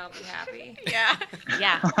January and then I'll be happy. Yeah.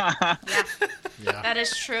 Yeah. That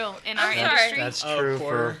is true in our I'm sorry. industry. That's Oh, true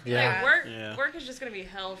quarter. for yeah. Like, Yeah. work is just gonna be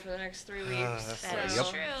hell for the next 3 weeks. That's That is so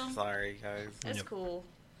true. Sorry, guys. it's cool.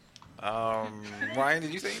 Ryan,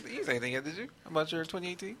 did you say anything? You didn't say anything yet, did you? About your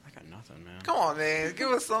 2018? I got nothing, man. Come on, man. Give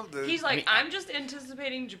us something. He's like, I'm just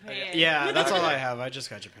anticipating Japan. Yeah, that's all I have. I just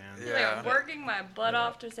got Japan. He's Yeah. like, working my butt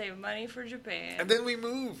off to save money for Japan. And then we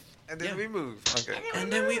move. Yeah. Okay.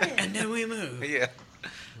 And then we move. Yeah.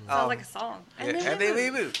 Sounds like a song. Yeah. And then we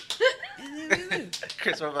move.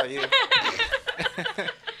 Chris, what about you?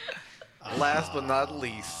 Last but not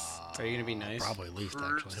least. Are you gonna be nice? Probably least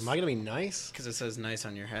actually. Am I gonna be nice? Because it says nice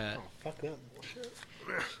on your hat. Fuck that bullshit.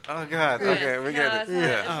 Oh, God. Okay, we get it. No, it's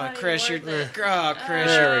Yeah. not Oh, Chris, even you're worth it. Chris,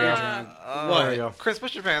 There we you're go. drunk. There we go. Chris,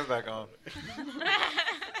 put your pants back on.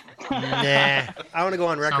 Nah, I want to go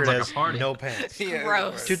on record like a as party. no pants. Yeah,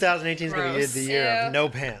 Gross. 2018 is going to be Gross. the year Ew. of no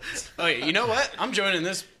pants. Oh, you know what? I'm joining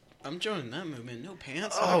that movement. No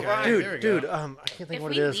pants. Oh, Okay, there we dude, go. I can't think If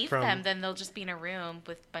what we it is leave from. them, then they'll just be in a room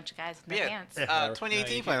with a bunch of guys in their Yeah. pants.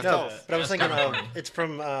 2018 plans. No, Tell us. but I was That's thinking kinda of it's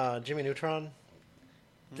from Jimmy Neutron.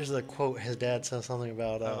 There's a quote his dad says something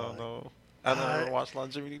about. I don't know. I've never watched a lot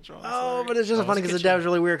of Jimmy Neutron. Oh, but it's just funny because the dad was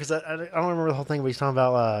really weird because I don't remember the whole thing, but he's talking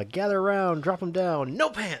about gather around, drop them down, no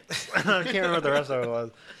pants. I can't remember what the rest of it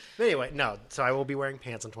was. But anyway, no. So I will be wearing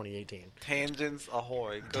pants in 2018. Tangents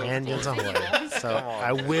ahoy. Go Tangents for it. ahoy. So Come on.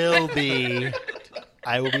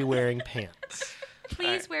 I will be wearing pants.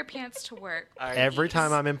 Please wear pants to work. All right. Every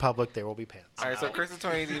time I'm in public, there will be pants. All right, so Chris's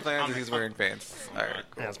 2018 plans is he's wearing pants. All right,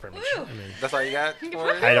 cool. That's pretty much. Woo. I mean, That's all you got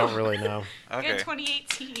for it? I don't really know. Okay. Good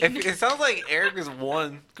 2018. It sounds like Eric is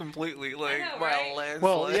won completely, like know, by right? a landslide.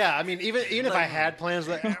 Well, yeah. I mean, even if I had plans,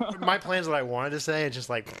 my plans that I wanted to say, it's just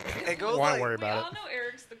like, It goes won't like- worry We about all it. know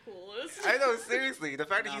Eric's the coolest. I know, seriously. The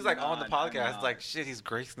fact that he's like on the No, podcast, no. like shit, he's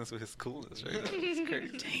gracing us with his coolness, right? It's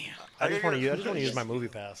crazy. Damn. I just want to use my movie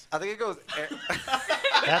pass. I think it goes.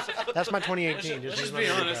 That's my 2018. Just use Just my be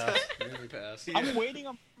movie honest. pass. Movie pass. I'm waiting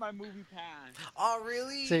on my movie pass. Oh,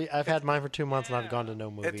 really? See, I've had mine for 2 months and I've gone to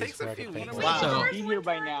no movies. takes a where I few can pay weeks. for it. Wow. So- Be here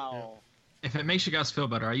by now. If it makes you guys feel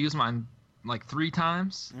better, I used mine like 3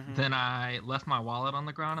 times. Mhm. Then I left my wallet on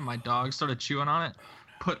the ground and my dog started chewing on it.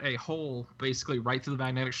 Put a hole basically right through the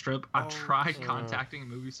magnetic strip. I've tried contacting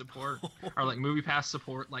movie support or like movie pass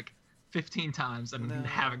support like 15 times and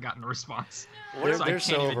haven't gotten a response. They're- So I they're can't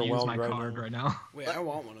so even use my overwhelmed right card now. right now. Wait, I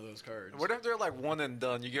want one of those cards. What if they're like one and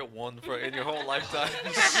done? You get one for in your whole lifetime.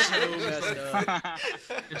 So messed up.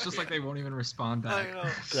 It's just like they won't even respond I back. know.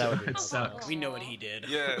 That would be It sucks. We know what he did.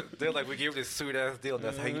 Yeah, they're like, we gave you this sweet ass deal, and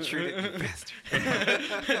that's how you treat it, you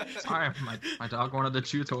bastard. Sorry, my dog wanted the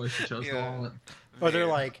chew toy. She chose the Yeah. wallet. Or they're Man.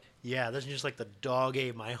 like, yeah, this is just like the dog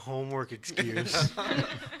ate my homework excuse.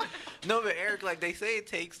 No, but Eric, like they say, it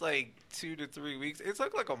takes like 2 to 3 weeks. It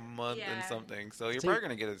took like a month and Yeah. something, so you're See- probably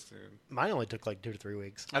gonna get it soon. Mine only took like 2 to 3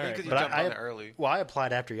 weeks. I think Alright, because you but jumped I- on it early. Well, I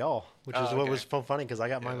applied after y'all, which is Oh, what okay. was so funny because I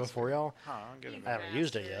got Yeah, mine that's before fair. y'all. Huh, I'm getting I haven't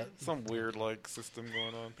used it yet. some weird like system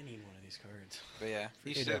going on. I need one of these cards. But yeah, you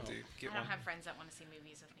You should don't. dude. I Get don't one. have friends that want to see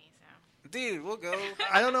movies with me, so. Dude, we'll go.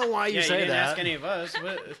 I don't know why you yeah, say you didn't that. ask any of us.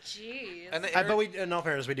 What? Jeez. And then But Eric, in all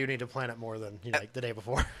fairness, we do need to plan it more than like the day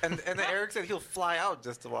before. and then Eric said he'll fly out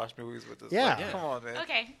just to watch movies with us. Yeah. Like, Yeah. come on, man.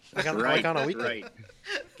 Okay. like on a weekend. Right.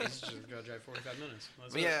 Just gotta drive 45 minutes.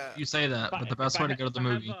 That's But it. yeah. You say that, but the best way to go to the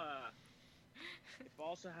movie. If I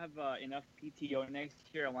also have enough PTO next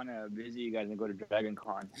year, I want to visit you guys and go to Dragon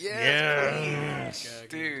Con. Yes, Yeah. please. Yeah,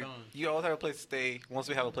 Dude, come on. you always have a place to stay once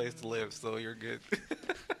we have a place to live, so you're good.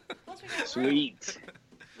 Plus we got room Sweet.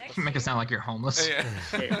 next Make it year. sound like you're homeless. yeah.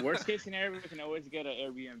 Hey, worst case scenario, we can always get an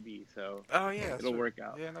Airbnb, so Oh, yeah. that's it'll true. work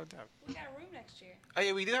out. Yeah, no doubt. We got a room next year. Oh,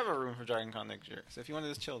 yeah, we do have a room for Dragon Con next year, so if you want to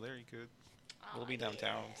just chill there, you could. We'll be Aw,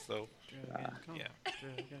 downtown, so yeah.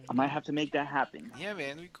 I might have to make that happen. Yeah,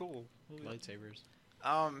 man, we cool. Lightsabers.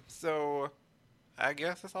 So I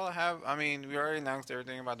guess that's all I have. I mean, we already announced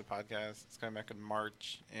everything about the podcast. It's coming back in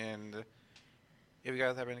March, and if you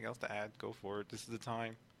guys have anything else to add, go for it. This is the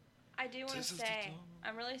time. I do want to This is the say, time.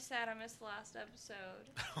 I'm really sad I missed the last episode.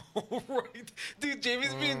 Right, dude.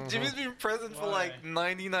 Jimmy's been present for Why? like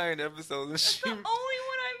 99 episodes. And That's she, the only one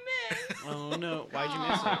I missed. Oh no! Why'd you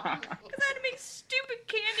miss it? Because I had to make stupid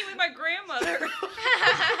candy with my grandmother.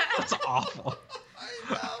 That's awful.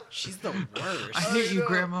 She's the worst. I hate you,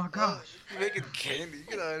 Grandma. Gosh. you making candy?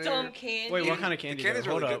 Get out of Dumb here. candy. Wait, what kind of candy? candy's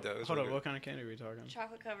though? really Hold good, up, though. It's hold really up. good. What kind of candy are we talking?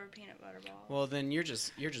 Chocolate covered peanut butter balls. Well, then you're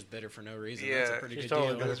just bitter for no reason. Yeah, That's a pretty she's good totally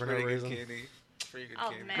deal. bitter That's for no pretty good reason. candy. Pretty good Oh,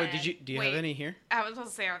 candy. man. Wait, do you have Wait. any here? I was supposed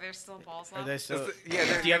to say, are there still balls Are left? they still?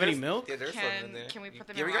 Yeah, do you have any there's- milk? Yeah, there's some in there. Can we put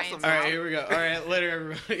them yeah, in we got Ryan's some. All right, mouth? here we go. All right,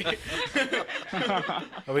 later, everybody.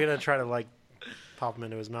 Are we gonna try to like pop them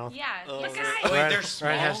into his mouth? Yeah. Oh, yes. man. Wait, Ryan- they're small.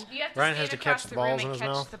 Ryan has- You have to Ryan stand has to across catch the balls room in and his catch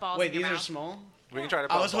mouth. the balls Wait, in your these are mouth. small. We can try to. I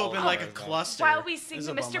pop was hoping balls like in a his mouth. cluster. While we This sing is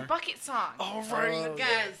the a Mr. bummer. Bucket song. Oh right.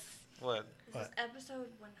 Guys. What? This is episode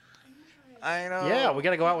 100. I know. Yeah, we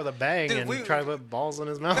gotta go out with a bang Dude, and we- try to put balls in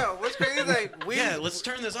his mouth. No, what's crazy is like we. Yeah, let's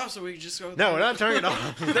turn this off so we can just go. No, we're not turning it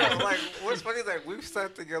off. No, like what's funny is like we've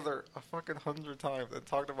sat together a fucking 100 times and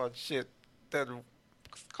talked about shit that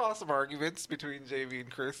caused some arguments between JV and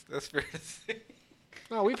Chris. That's fair to say.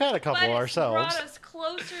 No, we've had a couple But it's ourselves. brought us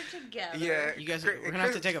closer together. Yeah, You guys, Chris- we're gonna have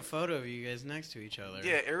to Chris- take a photo of you guys next to each other.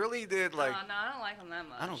 Yeah, it really did like. No, I don't like them that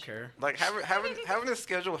much. I don't care. Like having a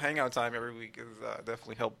scheduled hangout time every week is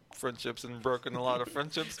definitely helped friendships and broken a lot of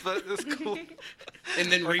friendships, but it's cool.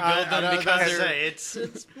 And then rebuild I them was about because to they're. say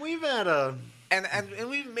it's we've had a And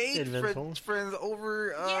we made Eventful. friends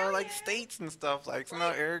over like states and stuff. Like so now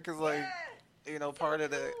Eric is like part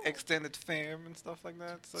of the extended fam and stuff like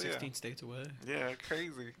that. So 16 states away. yeah,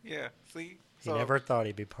 crazy. Yeah, see, he never thought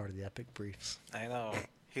he'd be part of the Epic Briefs. I know.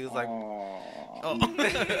 He was like, Oh. Oh.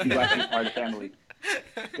 Glad to be part of the family.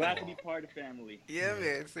 Glad to be part of the family. yeah,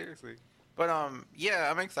 man, seriously. But yeah,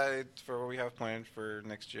 I'm excited for what we have planned for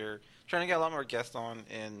next year. Trying to get a lot more guests on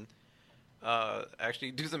and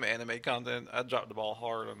actually do some anime content. I dropped the ball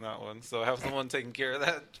hard on that one, so have someone taking care of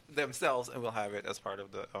that themselves, and we'll have it as part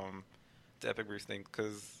of the Epic Briefs thing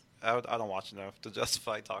because I don't watch enough to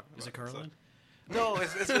justify talking. Is it about Carlin? So. No,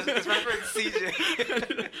 it's my friend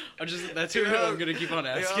CJ. That's who I'm gonna keep on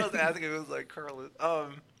Yeah, asking. I was asking. It was like Carlin.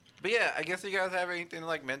 But yeah, I guess you guys have anything to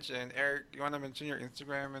like mention. Eric, you want to mention your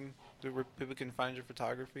Instagram and where people can find your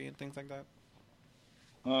photography and things like that?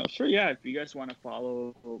 Sure, yeah. If you guys want to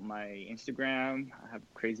follow my Instagram, I have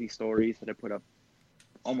crazy stories that I put up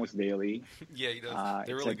almost daily. Yeah, he does.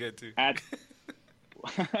 They're It's really a- good too.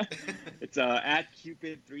 It's at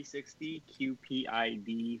Cupid360,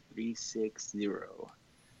 QPID360.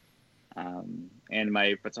 And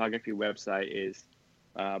my photography website is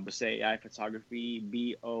Boseiai Photography,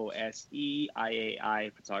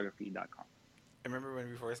 BOSEIAI Photography.com. I remember when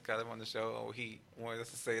we first got him on the show, he wanted us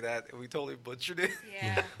to say that, and we totally butchered it.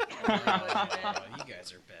 Yeah. Oh, you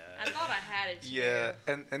guys are I bad. thought I had it. Yeah,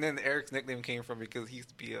 and then Eric's nickname came from because he used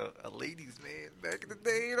to be a ladies' man back in the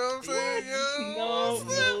day. You know what I'm saying? No.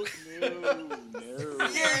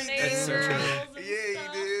 Yeah, he did. That's so true. Yeah, he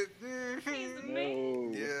did. He's Mhm. amazing. No.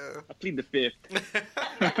 Yeah. I plead the fifth.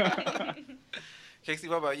 Casey,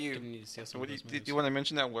 what about you? Gonna need to steal some What of do those did moves. you want to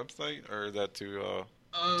mention that website, or is that to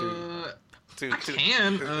I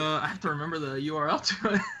can. I have to remember the URL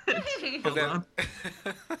to it. Hold on.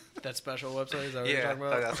 That special website is that what Yeah, you're talking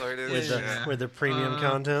about? that's what it is. With the yeah. with the premium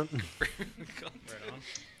content. Right on.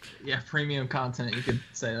 Yeah, premium content. You could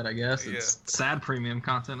say that. I guess it's sad premium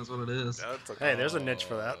content is what it is. That's okay. Hey, there's a niche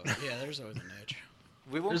for that. Yeah, there's always a niche.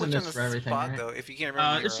 We won't There's a put you on niche the for everything, spot right? though if you can't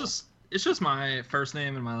remember. It's just my first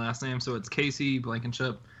name and my last name, so it's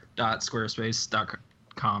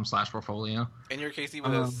casey.blankenship.squarespace.com/portfolio. And you're Casey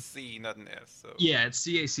with a C, not an S. So Yeah, it's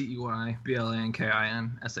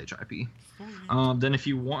CACEYBLANKINSHIP. Then if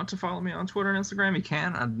you want to follow me on Twitter and Instagram, you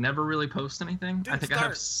can. I never really post anything. Dude, I think I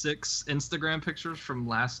have start. 6 Instagram pictures from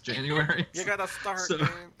last January. you gotta start, So- man.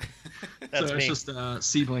 That's so me. it's just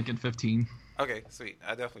CBlinken15. Okay, sweet. I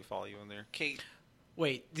definitely follow you on there. Kate,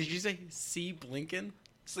 Wait, did you say C. Blinken?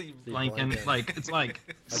 C. Blanken, Blanken. like it's like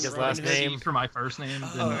Like his Robin last Hood. name. for my first name,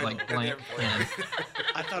 then like blank.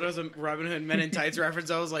 I thought it was a Robin Hood Men in Tights reference.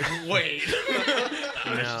 I was like, wait.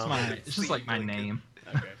 No. It's just like my name.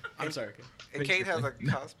 Okay, I'm sorry. Okay. And Kate has a Basically.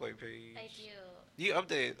 cosplay page. I do. You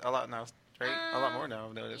update a lot now, right? A lot more now.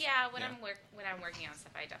 I've noticed. Yeah, when I'm working on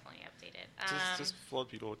stuff, I definitely update it. Just flood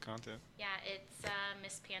people with content. Yeah, it's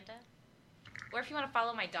Miss Panda. Or if you want to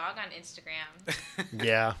follow my dog on Instagram,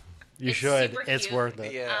 Yeah, you It's should. super It's cute. worth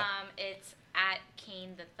it. Yeah. it's at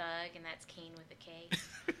Kane the Thug, and that's Kane with a K.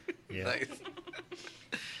 Yeah. Nice.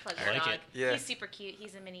 Plug I the like dog. it. Yeah. He's super cute.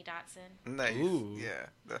 He's a mini Dotson. Nice. Ooh. Yeah,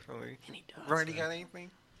 definitely. And he does. Ryan, you got anything?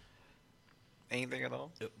 Anything at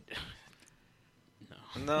all? No.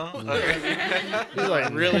 No. He's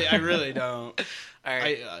like, I really don't. All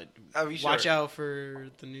right. I'll be Watch sure. out for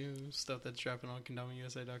the new stuff that's dropping on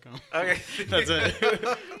KendamaUSA.com. Okay. That's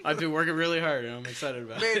it. I've been working really hard, and I'm excited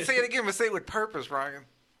about Man, it. say it again, but say it with purpose, Ryan.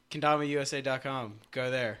 KendamaUSA.com.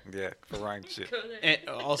 Go there. Yeah, for Ryan shit. And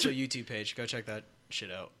also YouTube page. Go check that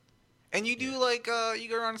shit out. And you do like you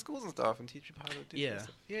go around schools and stuff and teach people how to do Yeah.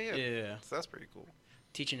 stuff. Yeah. Yeah. So that's pretty cool.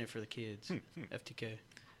 Teaching it for the kids. FTK.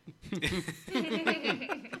 For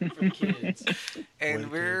the kids. And For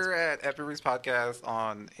the we're at Epic Reads Podcast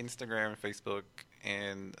on Instagram, Facebook,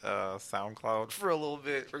 and SoundCloud for a little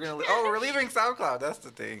bit. We're leaving SoundCloud. That's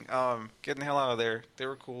the thing. Getting the hell out of there. They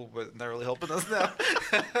were cool, but not really helping us now.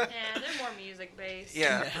 Yeah, they're more music based.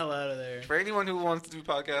 Yeah. Get the hell out of there. For anyone who wants to do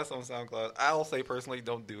podcasts on SoundCloud, I'll say personally,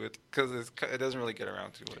 don't do it because it doesn't really get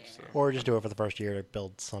around too much. So. or just do it for the first year to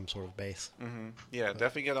build some sort of base. Yeah,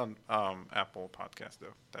 definitely get on Apple Podcast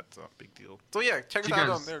though. That's a big deal. So yeah, check us You out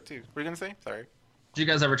guys- on there too. What are you gonna say? Sorry. Did you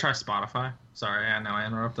guys ever try Spotify? Sorry, I know I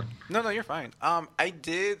interrupted. No, you're fine. I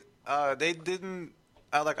did. They didn't.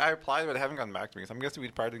 I applied, but they haven't gotten back to me. So I'm guessing we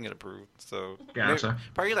probably didn't get approved. So Gotcha. they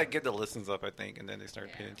probably like get the listens up, I think, and then they start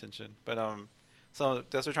paying attention. But so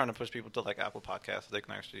that's they're trying to push people to like Apple Podcasts so they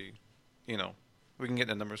can actually, we can get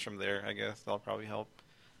the numbers from there. I guess that'll probably help.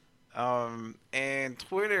 And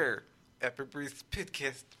Twitter. Epic Breeze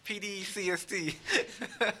Pitcast, PDCST.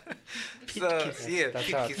 So yeah,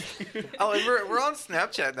 That's how Pitcast. Oh, and we're on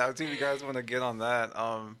Snapchat now too. If you guys want to get on that?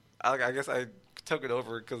 I guess I took it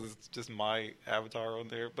over because it's just my avatar on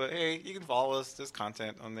there. But hey, you can follow us. There's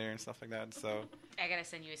content on there and stuff like that. So I gotta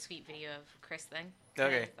send you a sweet video of Chris then.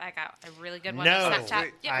 Okay. I got a really good one No. on Snapchat.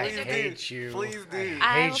 Wait, Yeah, I please please do. hate you. Please do. I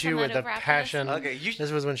I will hate send you that with the over after this. passion. Okay,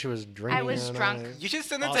 This was when she was drinking. I was and drunk. You should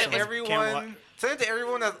send it Awesome. to everyone. Camelot. Send it to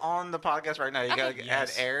everyone that's on the podcast right now. You Okay. gotta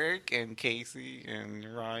Yes. add Eric and Casey and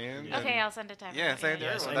Ryan. Yeah. Okay, I'll send it to everyone. Yeah, send it to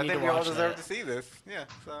Yes, everyone. I I need think to we all watch deserve that. to see this. Yeah.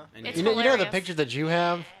 So. And It's You know the hilarious. picture that you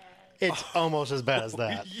have? It's almost as bad as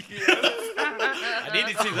that. I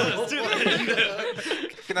need to see those too.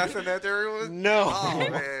 Can I send that to everyone? No. Oh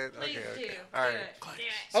man. Please Okay. do. All right. Okay.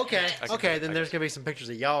 Okay. Okay. Then there's gonna be some pictures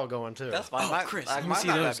of y'all going too. That's fine. Oh, Chris, I want to mine's see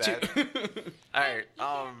not those that too. bad. All right.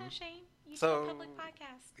 No shame. You so- do a public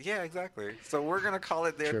podcast. Yeah, exactly. So we're gonna call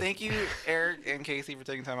it there. Sure. Thank you, Eric and Casey, for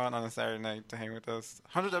taking time out on a Saturday night to hang with us.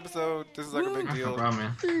 100th episode. This is like a big No deal.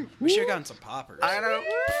 problem, man. We should have gotten some poppers. I know.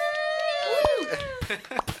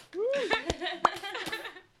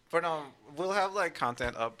 But we'll have like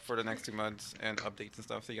content up for the next 2 months and updates and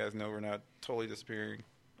stuff, so you guys know we're not totally disappearing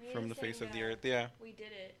We from need the to face sing, of the earth. Yeah. We did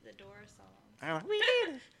it. The Doors song. I know. We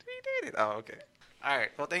did it. We did it. Oh, okay. All right.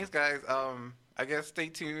 Well, thanks, guys. I guess stay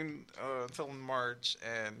tuned until March,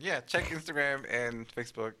 and yeah, check Instagram and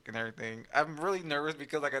Facebook and everything. I'm really nervous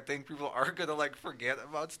because like I think people are gonna like forget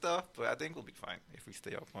about stuff, but I think we'll be fine if we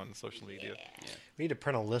stay up on social media. We need to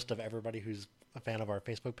print a list of everybody who's a fan of our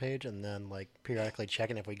Facebook page, and then like periodically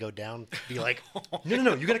checking if we go down. Be like,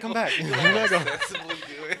 no, you gotta come back. You're not going. Aggressively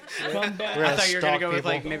do it. Come back. We're I gonna thought you were gonna stalk go with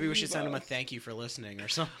people. like maybe we should send them a thank you for listening or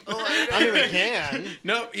something. I mean, we can.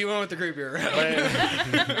 Nope, you went with the creepier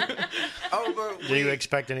route. But Oh, but do you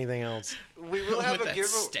expect anything else? we will have With a that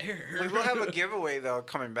giveaway. stare. We will have a giveaway though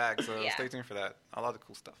coming back, so Yeah. stay tuned for that. A lot of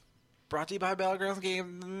cool stuff. Brought to you by Battlegrounds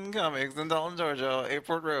Game Comics in Dalton, Georgia,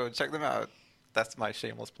 Airport Road. Check them out. That's my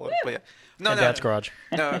shameless plug. But yeah, And Dad's Garage.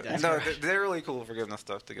 No, That's no, right. they're really cool for giving us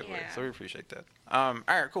stuff to give away, Yeah. so we appreciate that. All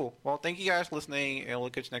right, cool. Well, thank you guys for listening, and we'll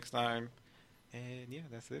catch you next time. And yeah,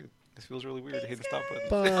 that's it. This feels really weird hitting the stop button.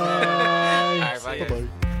 Bye. All right, bye, guys.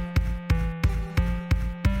 Bye-bye.